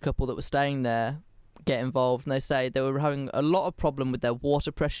British couple that were staying there get involved, and they say they were having a lot of problem with their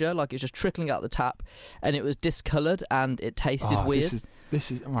water pressure, like it was just trickling out the tap, and it was discoloured and it tasted weird. This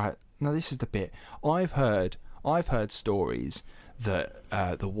is right. Now this is the bit I've heard stories that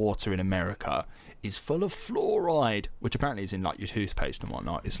the water in America is full of fluoride, which apparently is in like your toothpaste and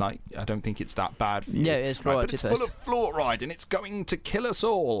whatnot. It's like, I don't think it's that bad for you. Yeah, it's fluoride, but it's full of fluoride and it's going to kill us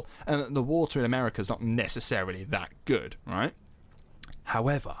all. And the water in America is not necessarily that good, right?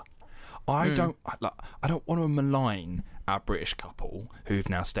 However, I don't want to malign our British couple who've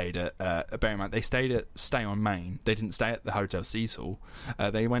now stayed at, bear in mind, they stayed at Stay on Main. They didn't stay at the Hotel Cecil.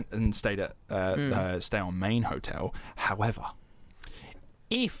 They went and stayed at Stay on Main Hotel. However,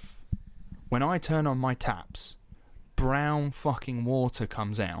 if when I turn on my taps, brown fucking water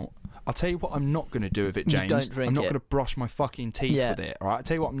comes out, I'll tell you what I'm not going to do with it, James. Don't drink I'm not it. going to brush my fucking teeth with it, right? I'll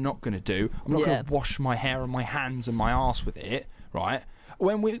tell you what I'm not going to do. I'm not going to wash my hair and my hands and my arse with it, right?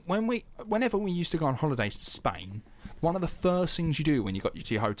 Whenever we used to go on holidays to Spain, one of the first things you do when you got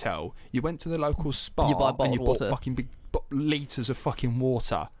to your hotel, you went to the local spa and you bought fucking big litres of fucking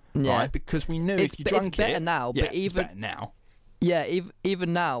water, right? Because we knew if you drank it's better it... now, yeah, but it's better now. Yeah,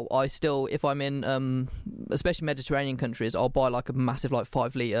 even now, I still, if I'm in, especially Mediterranean countries, I'll buy like a massive, like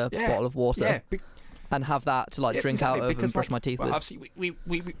 5 litre bottle of water and have that to like drink out of and brush my teeth with. Obviously, we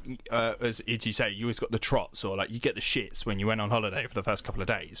as you say, you always got the trots or like you get the shits when you went on holiday for the first couple of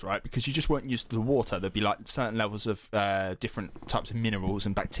days, right? Because you just weren't used to the water. There'd be like certain levels of different types of minerals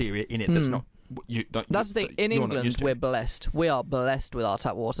and bacteria in it that's not. That's the thing. In England, we're blessed. We are blessed with our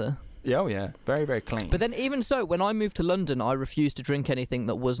tap water. Yeah, oh yeah, very, very clean. But then, even so, when I moved to London, I refused to drink anything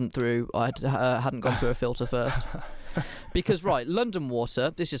that wasn't through. I hadn't gone through a filter first, because London water.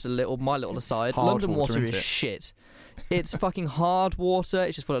 This is just my little aside. Hard London water is shit. It's fucking hard water.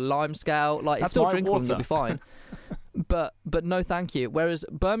 It's just full of lime scale. Like, it's still drinkable and you'll be fine. But no, thank you. Whereas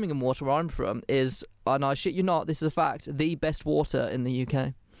Birmingham water, where I'm from, is, and I shit you not, this is a fact, the best water in the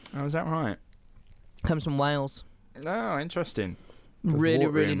UK. Oh, is that right? Comes from Wales. Oh, interesting. Really,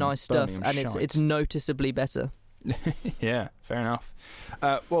 really nice stuff, and it's noticeably better. Yeah, fair enough.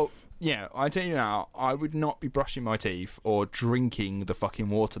 Well, yeah, I tell you now, I would not be brushing my teeth or drinking the fucking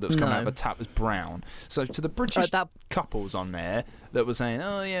water that was coming out of a tap as brown. So to the British couples on there that were saying,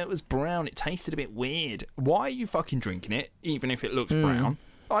 oh yeah, it was brown, it tasted a bit weird. Why are you fucking drinking it, even if it looks brown?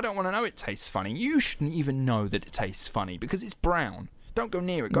 I don't want to know it tastes funny. You shouldn't even know that it tastes funny because it's brown. Don't go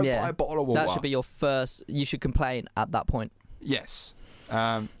near it. Go buy a bottle of water. That should be your first. You should complain at that point. Yes.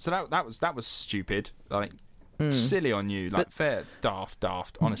 So that was stupid. Like silly on you. Like fair daft.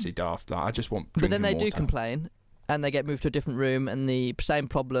 Honestly daft. Like I just want drinking But then they water. do complain, and they get moved to a different room, and the same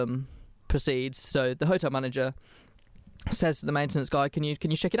problem proceeds. So the hotel manager says to the maintenance guy, "Can you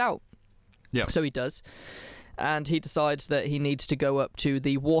check it out?" Yeah. So he does. And he decides that he needs to go up to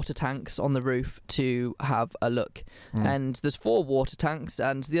the water tanks on the roof to have a look. And there's 4 water tanks,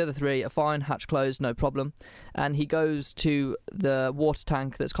 and the other 3 are fine, hatch closed, no problem. And he goes to the water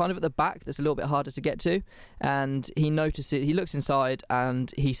tank that's kind of at the back, that's a little bit harder to get to, and he looks inside,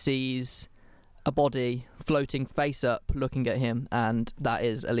 and he sees a body floating face up, looking at him, and that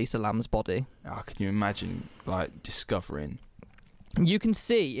is Elisa Lam's body. Oh, can you imagine, like, discovering... You can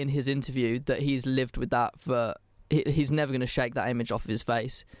see in his interview that he's lived with that for... He's never going to shake that image off of his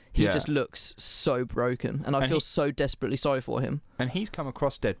face. He just looks so broken, and I feel so desperately sorry for him. And he's come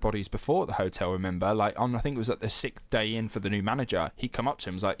across dead bodies before at the hotel, remember? Like, I think it was at the 6th day in for the new manager. He come up to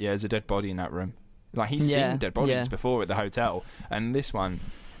him and was like, yeah, there's a dead body in that room. Like, he's seen dead bodies before at the hotel, and this one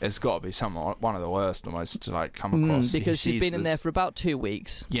has got to be one of the worst almost to, like, come across. Because she's been in there for about 2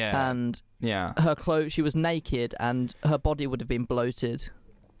 weeks. Yeah. And... yeah, her clothes. She was naked, and her body would have been bloated.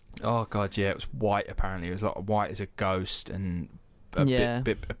 Oh god, yeah, it was white. Apparently, it was like white as a ghost and a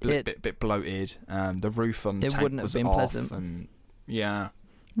bit bloated. The roof on the tank wouldn't have been off, pleasant. And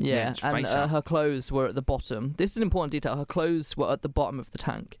and her clothes were at the bottom. This is an important detail. Her clothes were at the bottom of the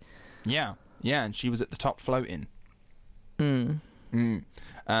tank. Yeah, and she was at the top floating. So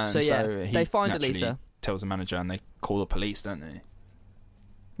they find Elisa. Tells the manager, and they call the police, don't they?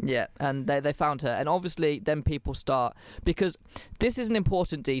 Yeah, and they found her. And obviously then people start... Because this is an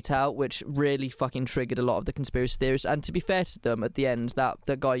important detail which really fucking triggered a lot of the conspiracy theories. And to be fair to them, at the end,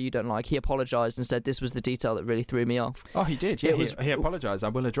 the guy you don't like, he apologised and said this was the detail that really threw me off. Oh, he did, yeah. He apologised. I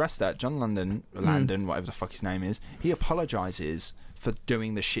will address that. John Landon, whatever the fuck his name is, he apologises for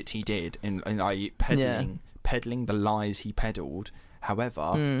doing the shit he did in peddling the lies he peddled.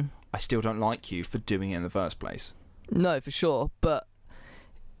 However, I still don't like you for doing it in the first place. No, for sure, but...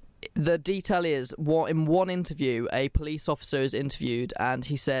 The detail is, in one interview, a police officer is interviewed, and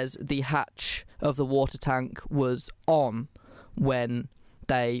he says the hatch of the water tank was on when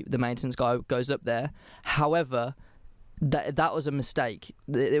the maintenance guy goes up there. However, that was a mistake.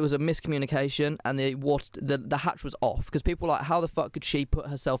 It was a miscommunication, and the hatch was off, because people were like, how the fuck could she put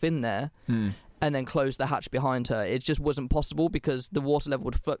herself in there and then close the hatch behind her? It just wasn't possible, because the water level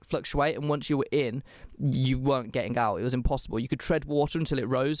would fluctuate, and once you were in, you weren't getting out. It was impossible. You could tread water until it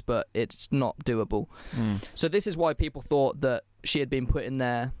rose, but it's not doable. So this is why people thought that she had been put in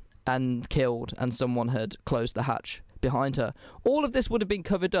there and killed, and someone had closed the hatch behind her. All of this would have been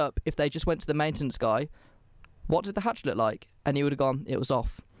covered up if they just went to the maintenance guy, what did the hatch look like? And he would have gone, it was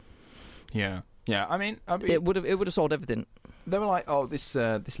off. Yeah. I mean, it would have solved everything. They were like, oh, this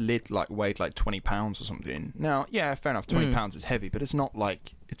lid like weighed like 20 pounds or something. Now, yeah, fair enough, 20 pounds is heavy, but it's not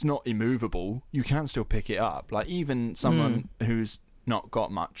immovable. You can still pick it up. Like, even someone who's not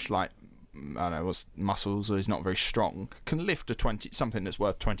got much, like, I don't know, muscles, or is not very strong, can lift something that's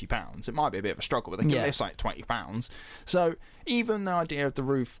worth 20 pounds. It might be a bit of a struggle, but they can lift like 20 pounds. So even the idea of the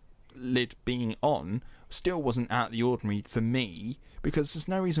roof lid being on still wasn't out of the ordinary for me, because there's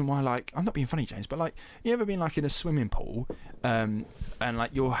no reason why, like, I'm not being funny, James, but like, you ever been like in a swimming pool, and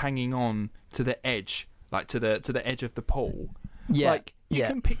like you're hanging on to the edge, like to the edge of the pool, like you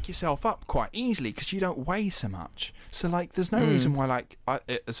can pick yourself up quite easily because you don't weigh so much. So like, there's no reason why, like,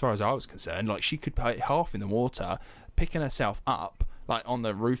 as far as I was concerned, like, she could put half in the water, picking herself up, like on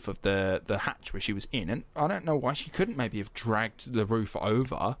the roof of the hatch where she was in, and I don't know why she couldn't maybe have dragged the roof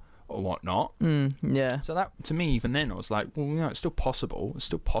over or whatnot. So that, to me, even then, I was like, well, it's still possible. It's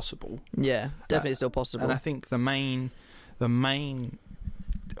still possible. Yeah, definitely still possible. And I think the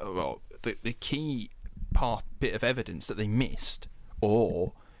key bit of evidence that they missed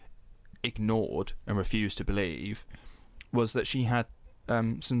or ignored and refused to believe was that she had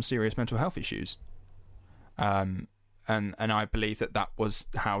some serious mental health issues. And I believe that was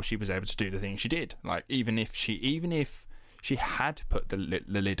how she was able to do the things she did. Like, even if she had put the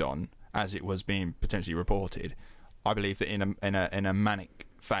lid on, as it was being potentially reported, I believe that in a manic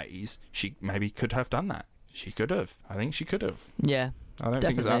phase, she maybe could have done that. She could have. I think she could have. Yeah, I don't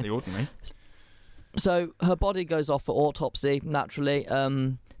think it's out of the ordinary. So her body goes off for autopsy, naturally.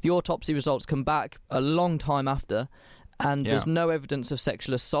 The autopsy results come back a long time after, and there's no evidence of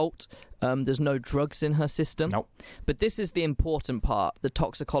sexual assault. There's no drugs in her system. Nope. But this is the important part, the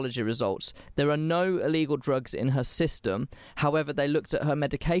toxicology results. There are no illegal drugs in her system. However, they looked at her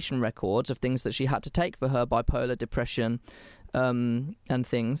medication records of things that she had to take for her bipolar depression and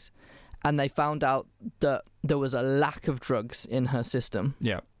things, and they found out that there was a lack of drugs in her system.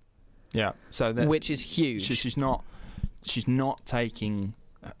 Yeah. So which is huge. She's not taking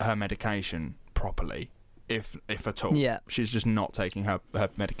her medication properly. If at all. Yeah. She's just not taking her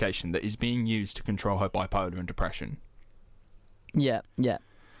medication that is being used to control her bipolar and depression. Yeah,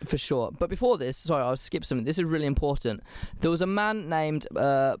 for sure. But before this, sorry, I'll skip something. This is really important. There was a man named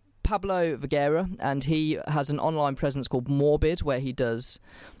Pablo Vergara, and he has an online presence called Morbid, where he does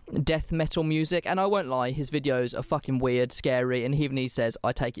death metal music. And I won't lie, his videos are fucking weird, scary, and even he says,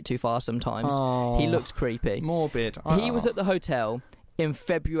 I take it too far sometimes. He looks creepy. Morbid. He was at the hotel in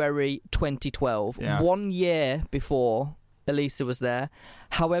February 2012, 1 year before Elisa was there.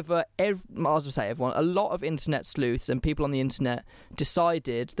 However, I was to say everyone, a lot of internet sleuths and people on the internet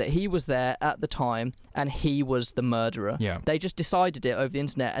decided that he was there at the time and he was the murderer. Yeah. They just decided it over the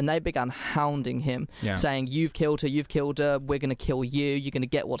internet, and they began hounding him, saying, you've killed her, we're going to kill you, you're going to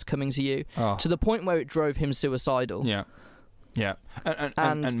get what's coming to you, to the point where it drove him suicidal. Yeah.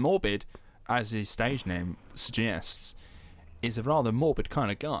 And Morbid, as his stage name suggests, is a rather morbid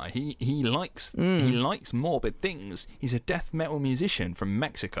kind of guy. He likes morbid things. He's a death metal musician from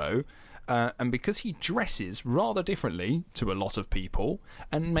Mexico, and because he dresses rather differently to a lot of people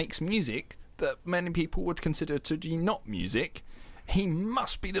and makes music that many people would consider to be not music, he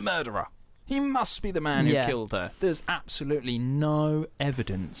must be the murderer. He must be the man who killed her. There's absolutely no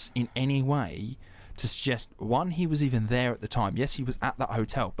evidence in any way to suggest, one, he was even there at the time. Yes, he was at that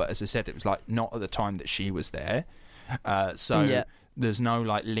hotel, but as I said, it was like not at the time that she was there. There's no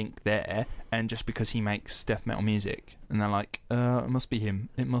like link there, and just because he makes death metal music, and they're like, it must be him.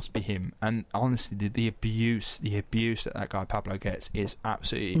 And honestly, the abuse that guy Pablo gets is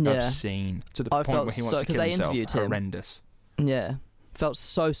absolutely obscene, to the point where he wants to kill himself. Horrendous. Yeah, felt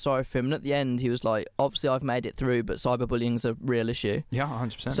so sorry for him, and at the end he was like, obviously I've made it through, but cyberbullying's a real issue.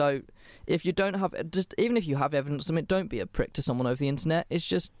 100%. So if you don't have, even if you have evidence of it, don't be a prick to someone over the internet. It's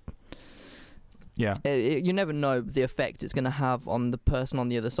just, you never know the effect it's going to have on the person on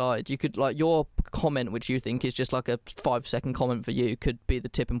the other side. You could, like, your comment, which you think is just like a 5-second comment for you, could be the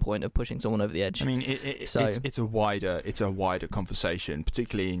tipping point of pushing someone over the edge. I mean, it's a wider conversation,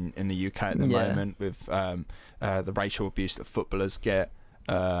 particularly in the UK at the moment, with the racial abuse that footballers get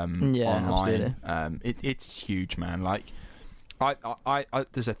online. It's huge, man. Like, I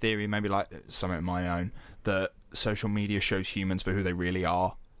there's a theory, maybe like something of my own, that social media shows humans for who they really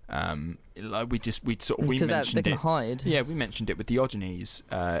are. Like we mentioned they can hide. Yeah, we mentioned it with Diogenes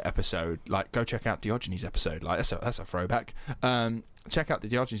episode. Like, go check out Diogenes episode. Like, that's a throwback. Check out the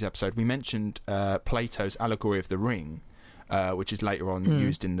Diogenes episode. We mentioned Plato's allegory of the ring, which is later on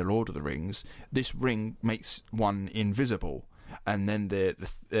used in the Lord of the Rings. This ring makes one invisible, and then the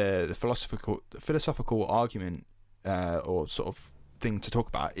philosophical argument or sort of thing to talk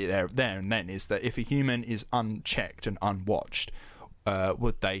about there and then is that if a human is unchecked and unwatched,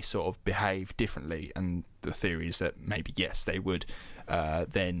 would they sort of behave differently? And the theory is that maybe yes, they would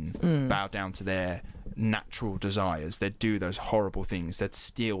then bow down to their natural desires. They'd do those horrible things. They'd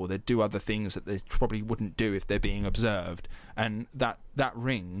steal. They'd do other things that they probably wouldn't do if they're being observed. And that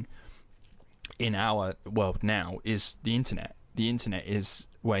ring in our world now is the internet. The internet is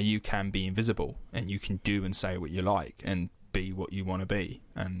where you can be invisible and you can do and say what you like and be what you want to be.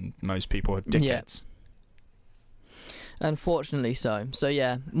 And most people are dickheads. Unfortunately so. So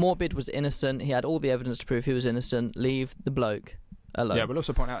yeah, Morbid was innocent. He had all the evidence to prove he was innocent. Leave the bloke alone. Yeah, we'll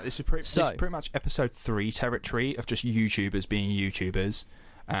also point out this is pretty much episode 3 territory of just YouTubers being YouTubers.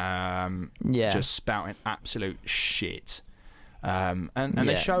 Just spouting absolute shit. And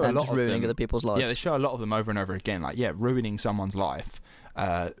they show a lot of ruining them, other people's lives. Yeah, they show a lot of them over and over again. Like, ruining someone's life.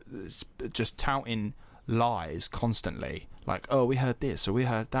 Just touting lies constantly. Like, oh, we heard this, or we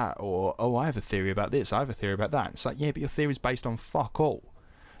heard that, or oh, I have a theory about this, I have a theory about that. It's like, yeah, but your theory is based on fuck all.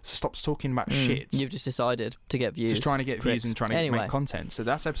 So stop talking about shit. You've just decided to get views. Just trying to get views and trying to make content. So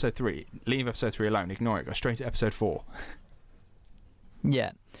that's episode 3. Leave episode 3 alone. Ignore it. Go straight to episode 4.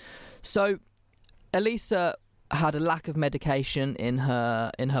 Yeah. So Elisa had a lack of medication in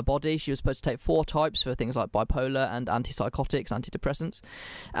her body. She was supposed to take 4 types for things like bipolar and antipsychotics, antidepressants.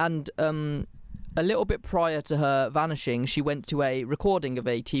 And a little bit prior to her vanishing, she went to a recording of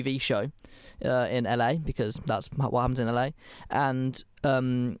a TV show in LA, because that's what happens in LA. And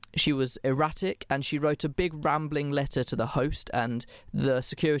she was erratic, and she wrote a big rambling letter to the host, and the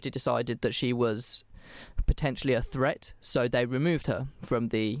security decided that she was potentially a threat, so they removed her from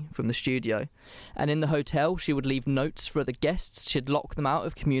the studio. And in the hotel, she would leave notes for the guests. She'd lock them out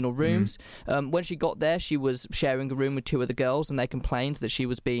of communal rooms. When she got there, she was sharing a room with 2 other girls, and they complained that she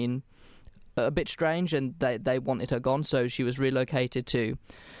was being a bit strange, and they wanted her gone, so she was relocated to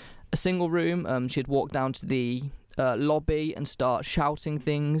a single room. She'd walk down to the lobby and start shouting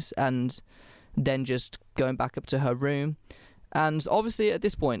things, and then just going back up to her room. And obviously at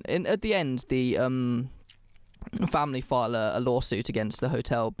this point, at the end, the family file a lawsuit against the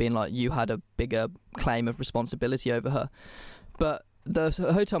hotel, being like, you had a bigger claim of responsibility over her. But the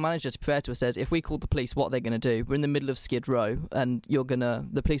hotel manager, to be fair to her, says, if we call the police, what are they going to do? We're in the middle of Skid Row, and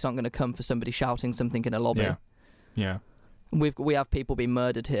the police aren't going to come for somebody shouting something in a lobby. Yeah. We have people being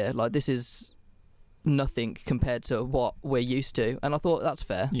murdered here. Like, this is nothing compared to what we're used to. And I thought that's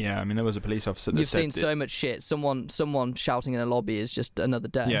fair. Yeah, I mean, there was a police officer that You've seen so much shit. Someone shouting in a lobby is just another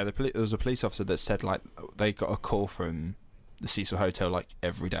day. Yeah, there was a police officer that said, like, they got a call from the Cecil Hotel, like,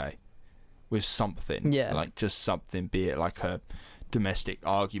 every day with something. Yeah. Like, just something, be it like a domestic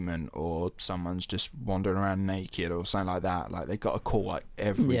argument or someone's just wandering around naked or something like that. Like, they got a call, like,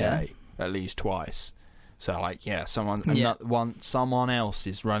 every day, at least twice. So, like, someone else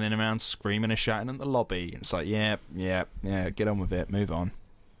is running around screaming and shouting in the lobby. And it's like, yeah, get on with it, move on.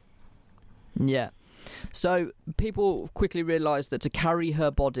 Yeah. So people quickly realised that to carry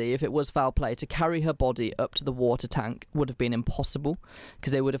her body, if it was foul play, to carry her body up to the water tank would have been impossible,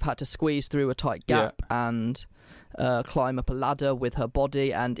 because they would have had to squeeze through a tight gap and climb up a ladder with her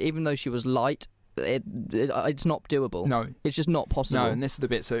body. And even though she was light, it's not doable. No, it's just not possible. No, and this is the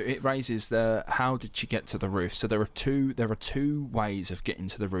bit. So it raises the how did she get to the roof? So there are two ways of getting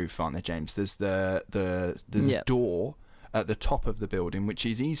to the roof, aren't there, James? There's the door at the top of the building, which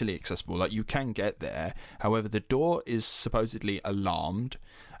is easily accessible. Like, you can get there. However, the door is supposedly alarmed,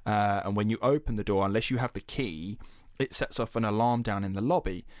 and when you open the door, unless you have the key, it sets off an alarm down in the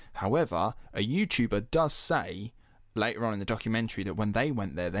lobby. However, a YouTuber does say later on in the documentary that when they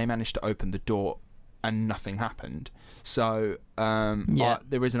went there, they managed to open the door and nothing happened. So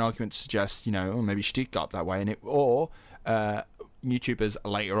there is an argument to suggest, maybe she did go up that way, YouTubers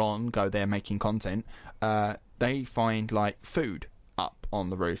later on go there making content. They find, like, food up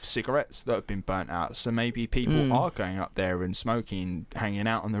on the roof, cigarettes that have been burnt out. So maybe people are going up there and smoking, hanging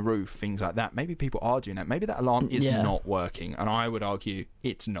out on the roof, things like that. Maybe people are doing that. Maybe that alarm is not working, and I would argue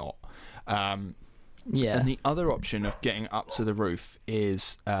it's not. And the other option of getting up to the roof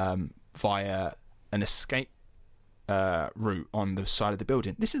is via an escape route on the side of the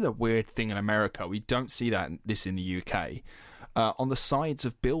building. This is a weird thing in America. We don't see this in the UK. On the sides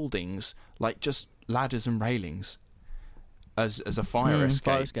of buildings, like, just ladders and railings as a fire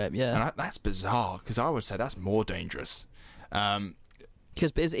escape. Fire escape, yeah. And that's bizarre, because I would say that's more dangerous.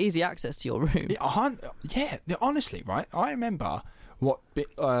 Because it's easy access to your room. Honestly, right? I remember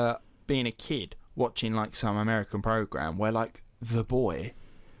being a kid watching, like, some American program where, like, the boy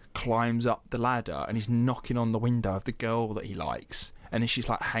climbs up the ladder and he's knocking on the window of the girl that he likes, and then she's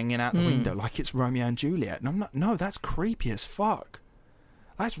like hanging out the window like it's Romeo and Juliet. And I'm not, no, that's creepy as fuck.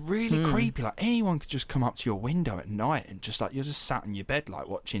 That's really creepy. Like, anyone could just come up to your window at night and just like, you're just sat in your bed like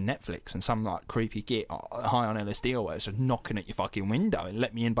watching Netflix, and some like creepy git high on LSD or whatever just knocking at your fucking window and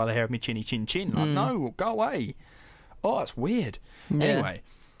let me in by the hair of my chinny chin chin. Like, no, go away. Oh, that's weird. Yeah. Anyway,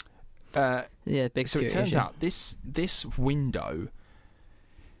 big. So it turns out this window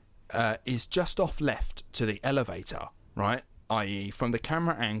is just off left to the elevator, right? I.e., from the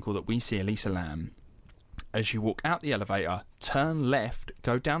camera angle that we see Elisa Lam, as you walk out the elevator, turn left,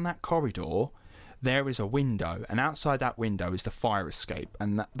 go down that corridor, there is a window, and outside that window is the fire escape,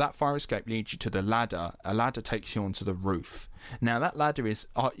 and that fire escape leads you to the ladder. A ladder takes you onto the roof. Now that ladder is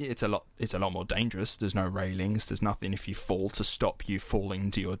it's a lot more dangerous. There's no railings, there's nothing if you fall to stop you falling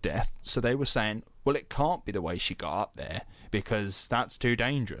to your death. So they were saying, well, it can't be the way she got up there because that's too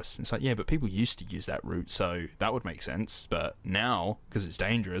dangerous. And it's like, yeah, but people used to use that route, so that would make sense. But now, because it's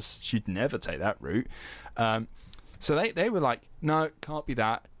dangerous, she'd never take that route. So they were like, no, it can't be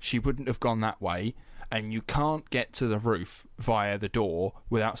that. She wouldn't have gone that way. And you can't get to the roof via the door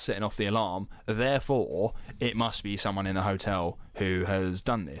without setting off the alarm. Therefore, it must be someone in the hotel who has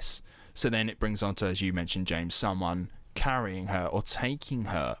done this. So then it brings on to, as you mentioned, James, someone carrying her or taking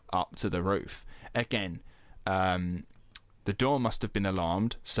her up to the roof. Again, the door must have been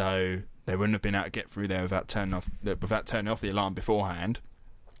alarmed, so they wouldn't have been able to get through there without turning off the alarm beforehand.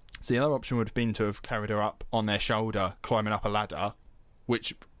 So the other option would have been to have carried her up on their shoulder, climbing up a ladder,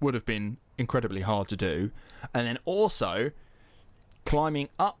 which would have been incredibly hard to do, and then also climbing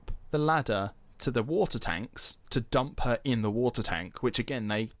up the ladder to the water tanks to dump her in the water tank, which again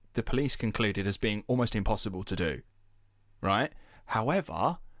the police concluded as being almost impossible to do, right?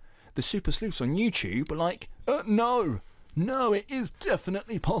 However, the super sleuths on YouTube were like, no, it is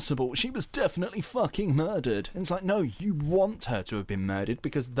definitely possible. She was definitely fucking murdered. And it's like, no, you want her to have been murdered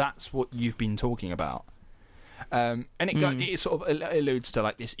because that's what you've been talking about. And it sort of alludes to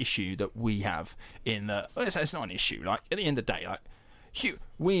like this issue that we have in the. It's not an issue. Like, at the end of the day, like,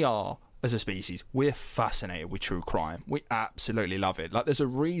 we are, as a species, we're fascinated with true crime. We absolutely love it. Like, there's a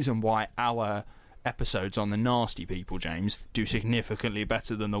reason why our episodes on the nasty people, James, do significantly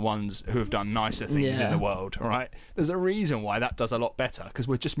better than the ones who have done nicer things in the world, right? There's a reason why that does a lot better, because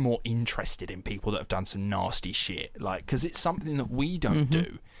we're just more interested in people that have done some nasty shit, like, because it's something that we don't do. Do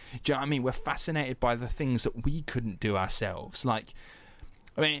you know what I mean? We're fascinated by the things that we couldn't do ourselves. Like,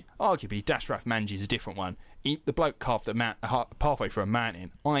 I mean, arguably Dashraf Manji is a different one. The bloke carved a pathway for a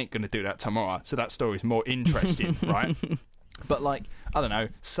mountain. I ain't going to do that tomorrow, so that story's more interesting, right? But, like, I don't know,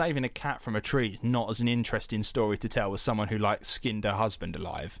 saving a cat from a tree is not as an interesting story to tell as someone who, like, skinned her husband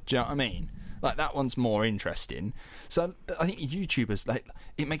alive. Do you know what I mean? Like, that one's more interesting. So I think YouTubers, like,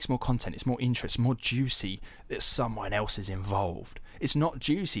 it makes more content, it's more interesting, more juicy that someone else is involved. It's not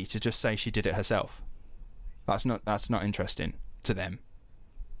juicy to just say she did it herself. That's not interesting to them.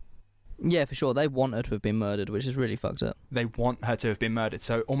 Yeah, for sure. They want her to have been murdered, which is really fucked up. They want her to have been murdered.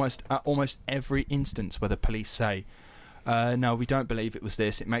 So almost every instance where the police say, no, we don't believe it was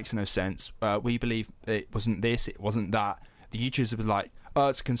this, it makes no sense, we believe it wasn't this, it wasn't that, the YouTubers were like, oh,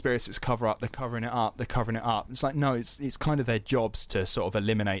 it's a conspiracy, it's a cover-up, they're covering it up. It's like, no, it's kind of their jobs to sort of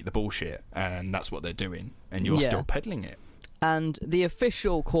eliminate the bullshit, and that's what they're doing, and you're still peddling it. And the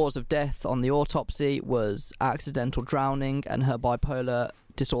official cause of death on the autopsy was accidental drowning and her bipolar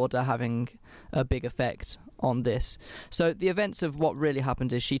disorder having a big effect on this. So the events of what really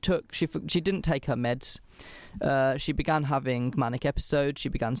happened is she didn't take her meds. She began having manic episodes, she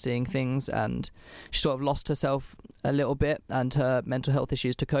began seeing things, and she sort of lost herself a little bit, and her mental health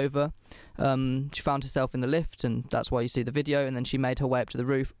issues took over. She found herself in the lift, and that's why you see the video, and then she made her way up to the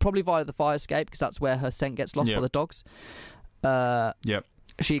roof, probably via the fire escape, because that's where her scent gets lost by the dogs.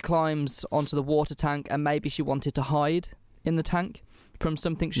 She climbs onto the water tank, and maybe she wanted to hide in the tank from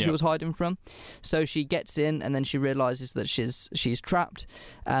something she was hiding from. So she gets in, and then she realises that she's trapped,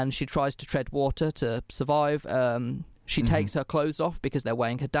 and she tries to tread water to survive. She takes her clothes off because they're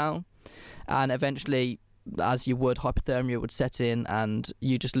weighing her down, and eventually, as you would, hypothermia would set in, and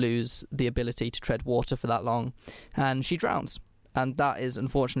you just lose the ability to tread water for that long, and she drowns. And that is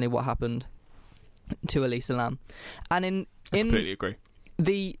unfortunately what happened to Elisa Lam. And I completely agree.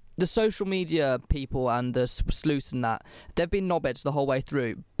 The social media people and the sleuths and that, they've been knobheads the whole way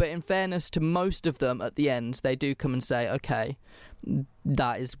through. But in fairness to most of them, at the end, they do come and say, okay,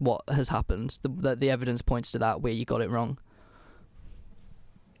 that is what has happened. The evidence points to that, where you got it wrong.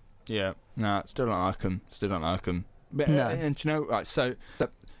 Yeah, no, still don't like them. But, no. And you know, right, so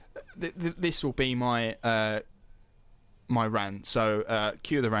this will be my my rant. So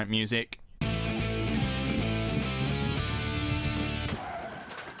cue the rant music.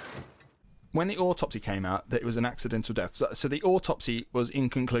 When the autopsy came out, that it was an accidental death. So the autopsy was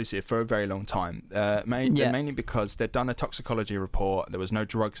inconclusive for a very long time, mainly because they'd done a toxicology report. There was no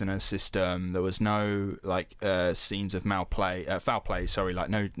drugs in her system. There was no scenes of foul play. Like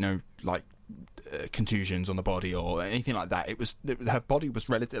no contusions on the body or anything like that. Her body was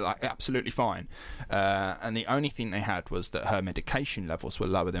relatively absolutely fine, and the only thing they had was that her medication levels were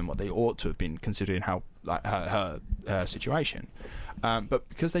lower than what they ought to have been, considering how her situation. But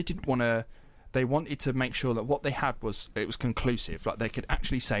because they didn't want to. They wanted to make sure that what they had was conclusive, like they could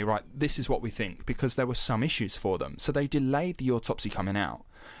actually say, right, this is what we think, because there were some issues for them. So they delayed the autopsy coming out,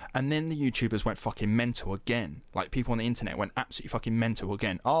 and then the YouTubers went fucking mental again. Like, people on the internet went absolutely fucking mental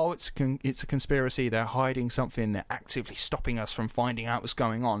again. Oh, it's a conspiracy. They're hiding something. They're actively stopping us from finding out what's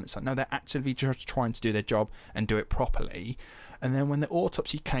going on. It's like, no, they're actively just trying to do their job and do it properly. And then when the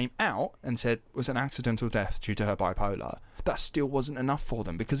autopsy came out and said it was an accidental death due to her bipolar, that still wasn't enough for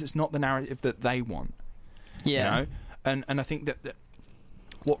them, because it's not the narrative that they want. Yeah. You know? And I think that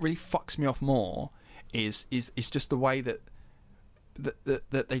what really fucks me off more is just the way that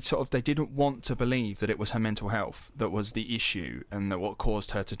they didn't want to believe that it was her mental health that was the issue and that what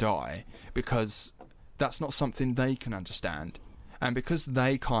caused her to die, because that's not something they can understand. And because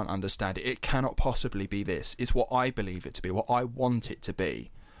they can't understand it, it cannot possibly be this. It's what I believe it to be, what I want it to be.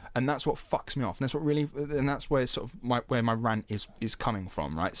 And that's what fucks me off. And that's where sort of where my rant is coming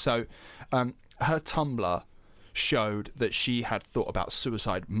from, right? So her Tumblr showed that she had thought about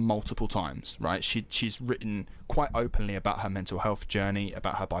suicide multiple times, right? She's written quite openly about her mental health journey,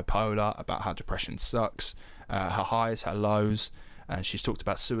 about her bipolar, about how depression sucks, her highs, her lows. She's talked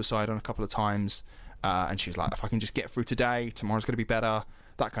about suicide on a couple of times. And she's like, if I can just get through today, tomorrow's going to be better,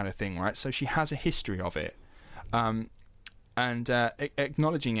 that kind of thing, right? So she has a history of it. And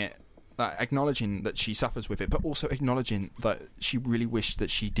acknowledging it, acknowledging that she suffers with it, but also acknowledging that she really wished that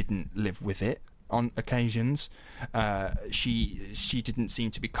she didn't live with it on occasions. She didn't seem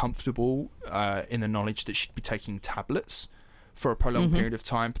to be comfortable in the knowledge that she'd be taking tablets for a prolonged period of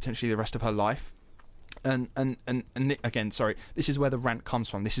time, potentially the rest of her life. And again, sorry, this is where the rant comes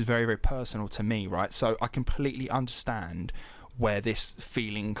from. This is very, very personal to me, right? So I completely understand where this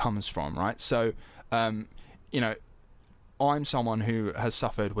feeling comes from, right? So, I'm someone who has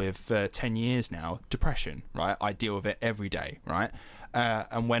suffered with 10 years now depression, right? I deal with it every day, right?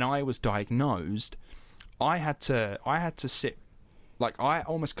 And when I was diagnosed, I had to sit. Like, I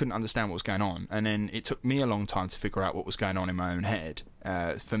almost couldn't understand what was going on, and then it took me a long time to figure out what was going on in my own head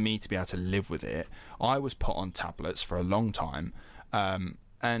for me to be able to live with it. I was put on tablets for a long time,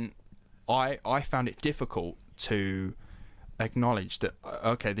 and I found it difficult to acknowledge that,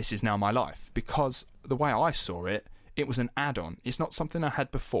 okay, this is now my life, because the way I saw it, it was an add-on. It's not something I had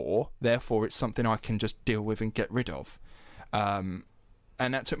before, therefore it's something I can just deal with and get rid of. And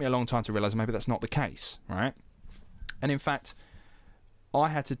that took me a long time to realise maybe that's not the case, right? And in fact, I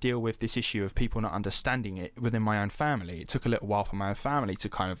had to deal with this issue of people not understanding it within my own family. It took a little while for my own family to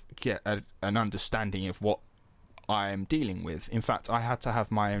kind of get an understanding of what I am dealing with. In fact, I had to have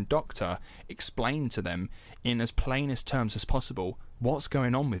my own doctor explain to them in as plainest terms as possible what's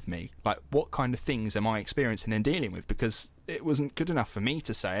going on with me. Like, what kind of things am I experiencing and dealing with? Because it wasn't good enough for me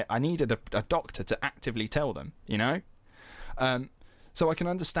to say it. I needed a doctor to actively tell them, you know? So I can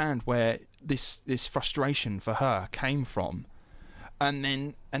understand where this frustration for her came from. And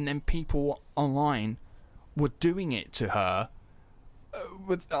then people online were doing it to her.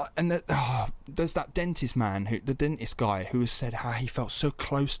 There's that dentist man, the dentist guy, who has said how he felt so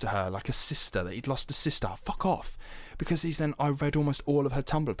close to her, like a sister, that he'd lost a sister. Fuck off. Because I read almost all of her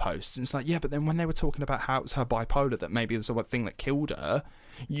Tumblr posts, and it's like, yeah, but then when they were talking about how it was her bipolar that maybe it was the thing that killed her,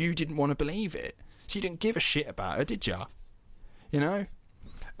 you didn't want to believe it. So you didn't give a shit about her, did you? You know?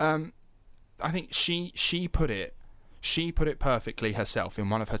 I think she put it perfectly herself in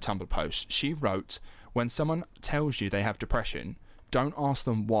one of her Tumblr posts. She wrote, when someone tells you they have depression, don't ask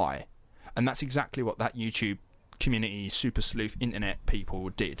them why. And that's exactly what that YouTube community, super sleuth internet people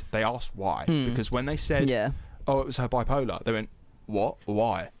did. They asked why. Because when they said, oh, it was her bipolar, they went, what?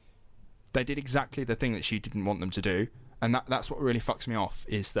 Why? They did exactly the thing that she didn't want them to do. And that's what really fucks me off,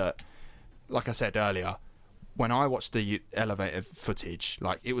 is that, like I said earlier, when I watched the elevator footage,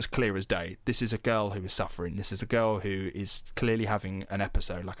 like, it was clear as day. This is a girl who is suffering. This is a girl who is clearly having an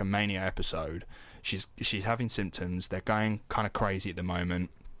episode, like a mania episode. She's having symptoms. They're going kind of crazy at the moment.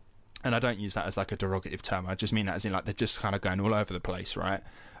 And I don't use that as like a derogative term. I just mean that as in, like, they're just kind of going all over the place, right?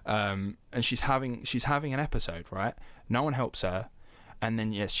 And she's having an episode, right? No one helps her. And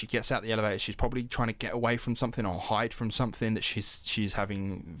then, yes, she gets out the elevator. She's probably trying to get away from something or hide from something, that she's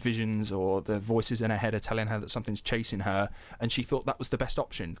having visions, or the voices in her head are telling her that something's chasing her. And she thought that was the best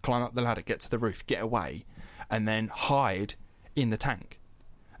option. Climb up the ladder, get to the roof, get away, and then hide in the tank.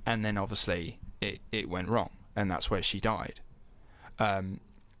 And then, obviously, it went wrong. And that's where she died. And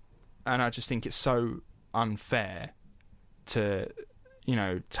I just think it's so unfair to...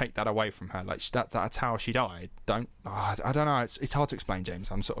 take that away from her. Like, that's how she died. I don't know. It's hard to explain,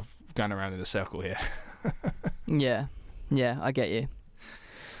 James. I'm sort of going around in a circle here. Yeah, I get you.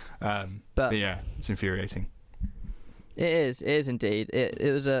 But yeah, it's infuriating. It is indeed.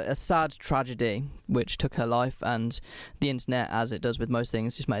 It was a sad tragedy which took her life, and the internet, as it does with most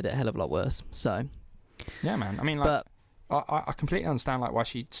things, just made it a hell of a lot worse. So yeah, man. I mean, like, I completely understand like why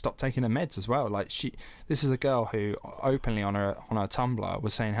she stopped taking her meds as well. Like, this is a girl who openly on her Tumblr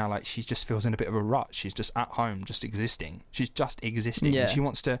was saying how like she just feels in a bit of a rut. She's just at home, just existing. She's just existing. Yeah. And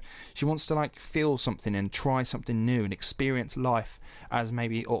she wants to like feel something and try something new and experience life as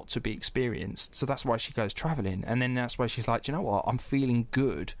maybe it ought to be experienced. So that's why she goes travelling. And then that's why she's like, do you know what? I'm feeling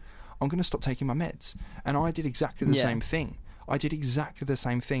good. I'm going to stop taking my meds. And I did exactly the same thing. I did exactly the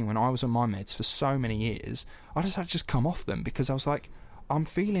same thing when I was on my meds for so many years. I just had to come off them because I was like, I'm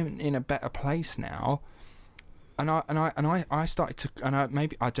feeling in a better place now. And I started to, and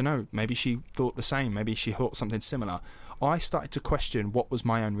maybe, I don't know, maybe she thought the same, maybe she thought something similar. I started to question what was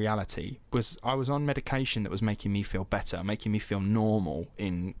my own reality. I was on medication that was making me feel better, making me feel normal,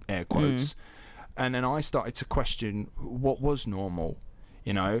 in air quotes. And then I started to question what was normal,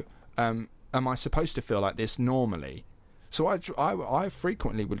 am I supposed to feel like this normally? So I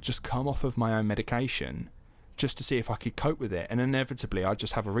frequently would just come off of my own medication just to see if I could cope with it, and inevitably I'd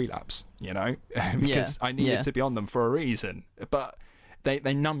just have a relapse, because I needed to be on them for a reason. But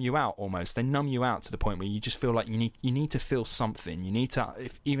they numb you out almost. They numb you out to the point where you just feel like you need to feel something. You need to,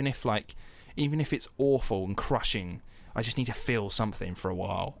 even if it's awful and crushing, I just need to feel something for a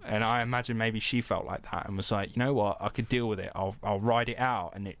while. And I imagine maybe she felt like that and was like, you know what, I could deal with it. I'll ride it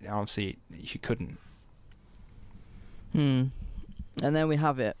out. And obviously she couldn't. And then we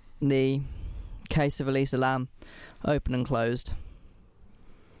have it, the case of Elisa Lam, open and closed.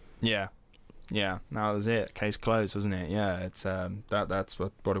 Yeah, that was it. Case closed, wasn't it? Yeah, it's that's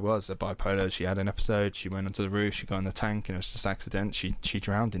what it was. A bipolar. She had an episode. She went onto the roof. She got in the tank, and it was just an accident. She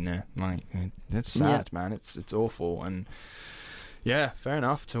drowned in there. Like, it's sad, man. It's awful. And yeah, fair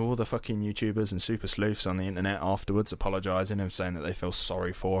enough to all the fucking YouTubers and super sleuths on the internet afterwards apologising and saying that they feel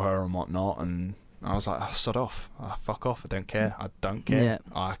sorry for her and whatnot. And I was like, sod off. Fuck off. I don't care. Yeah.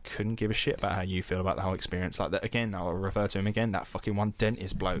 I couldn't give a shit about how you feel about the whole experience. Like that again, I'll refer to him again, that fucking one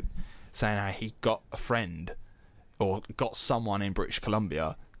dentist bloke saying how he got a friend or got someone in British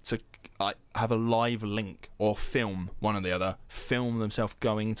Columbia to like have a live link or film one or the other, film themselves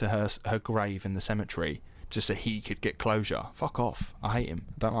going to her grave in the cemetery just so he could get closure. Fuck off. I hate him.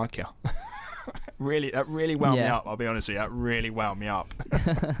 I don't like you. That really wound me up. I'll be honest with you, that really wound me up.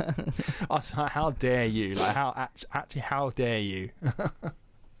 I was like, how dare you? Like, how dare you?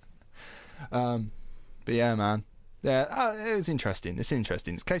 But yeah, man. Yeah, it was interesting. It's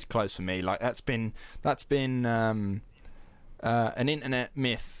interesting. It's case closed for me. Like, that's been an internet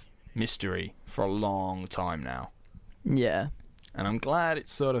mystery for a long time now. Yeah. And I'm glad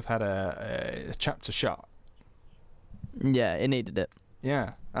it's sort of had a chapter shut. Yeah, it needed it.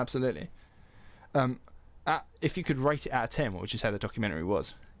 Yeah, absolutely. If you could rate it out of 10, what would you say the documentary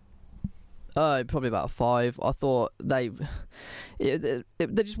was? Probably about a 5. I thought they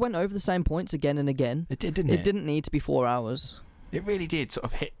just went over the same points again and again. It did, didn't it? It didn't need to be 4 hours. It really did sort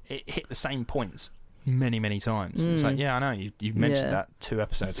of hit the same points many, many times. It's like, yeah, I know, you've mentioned that 2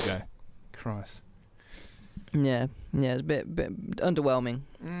 episodes ago. Christ. Yeah, it's a bit underwhelming.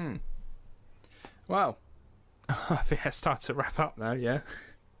 Well, I think it's time to wrap up now, yeah?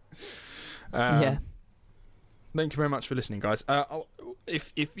 Yeah. Thank you very much for listening, guys.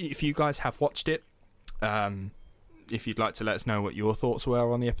 If you guys have watched it, if you'd like to let us know what your thoughts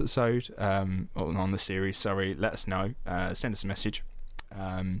were on the episode, or on the series, sorry, let us know. Send us a message.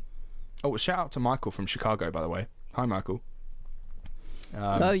 Shout out to Michael from Chicago, by the way. Hi, Michael.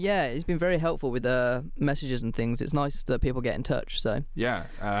 He's been very helpful with messages and things. It's nice that people get in touch. So yeah,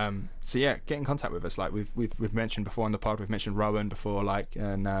 get in contact with us. Like we've mentioned before on the pod. We've mentioned Rowan before. We've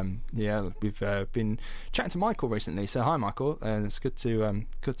been chatting to Michael recently. So hi, Michael. It's good to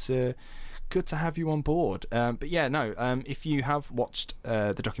have you on board. If you have watched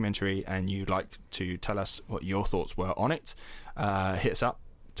the documentary and you'd like to tell us what your thoughts were on it, hit us up.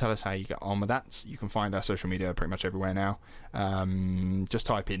 tell us how you get on with that. You can find our social media pretty much everywhere now. Just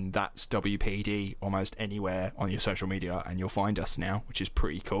type in That's WPD almost anywhere on your social media and you'll find us now, which is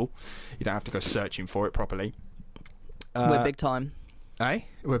pretty cool. You don't have to go searching for it properly. We're big time. Eh?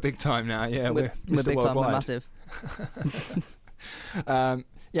 We're big time now. Yeah, we're Mr. big Worldwide. time. We're massive.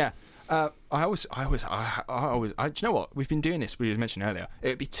 Yeah. I always. Do you know what? We've been doing this. We mentioned earlier. It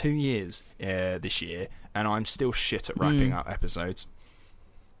would be 2 years this year, and I'm still shit at wrapping up episodes.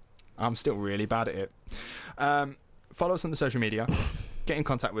 I'm still really bad at it. Follow us on the social media. Get in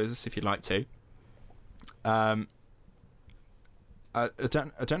contact with us if you'd like to. I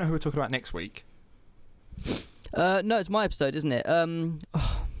don't know who we're talking about next week. No, it's my episode, isn't it?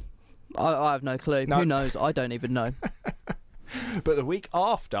 I have no clue. No. Who knows? I don't even know. But the week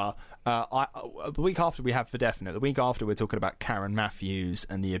after, we have for definite. The week after, we're talking about Karen Matthews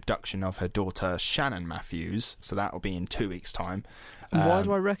and the abduction of her daughter Shannon Matthews. So that will be in 2 weeks' time. Why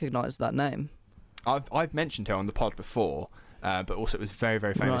do I recognise that name? I've mentioned her on the pod before, but also it was very,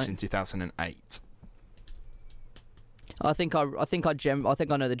 very famous in 2008. I think I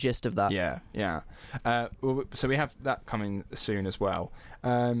know the gist of that. Yeah. So we have that coming soon as well.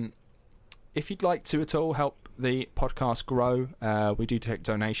 If you'd like to at all help the podcast grow, we do take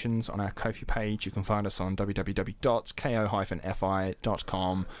donations on our Ko-fi page. You can find us on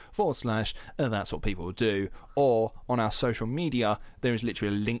www.ko-fi.com/that's what people do, or on our social media there is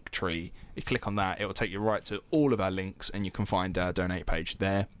literally a link tree. You click on that, it will take you right to all of our links, and you can find our donate page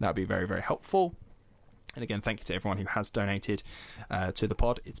there. That would be very, very helpful. And again, thank you to everyone who has donated to the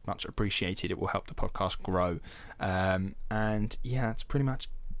pod. It's much appreciated. It will help the podcast grow. And yeah, that's pretty much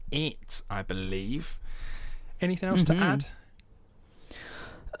it, I believe. Anything else to add?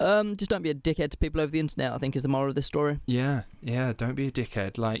 Just don't be a dickhead to people over the internet, I think, is the moral of this story. Yeah, don't be a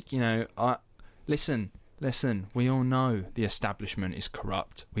dickhead. Like, listen, we all know the establishment is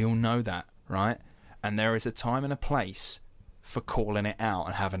corrupt. We all know that, right? And there is a time and a place for calling it out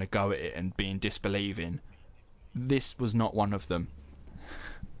and having a go at it and being disbelieving. This was not one of them.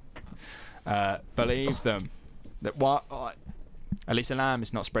 Believe them. That Elisa Lam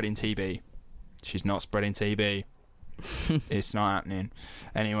is not spreading TB. She's not spreading TB. It's not happening.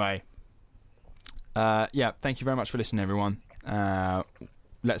 Anyway, thank you very much for listening, everyone.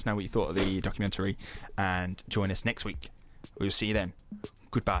 Let us know what you thought of the documentary and join us next week. We'll see you then.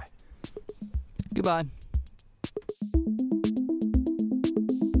 Goodbye. Goodbye.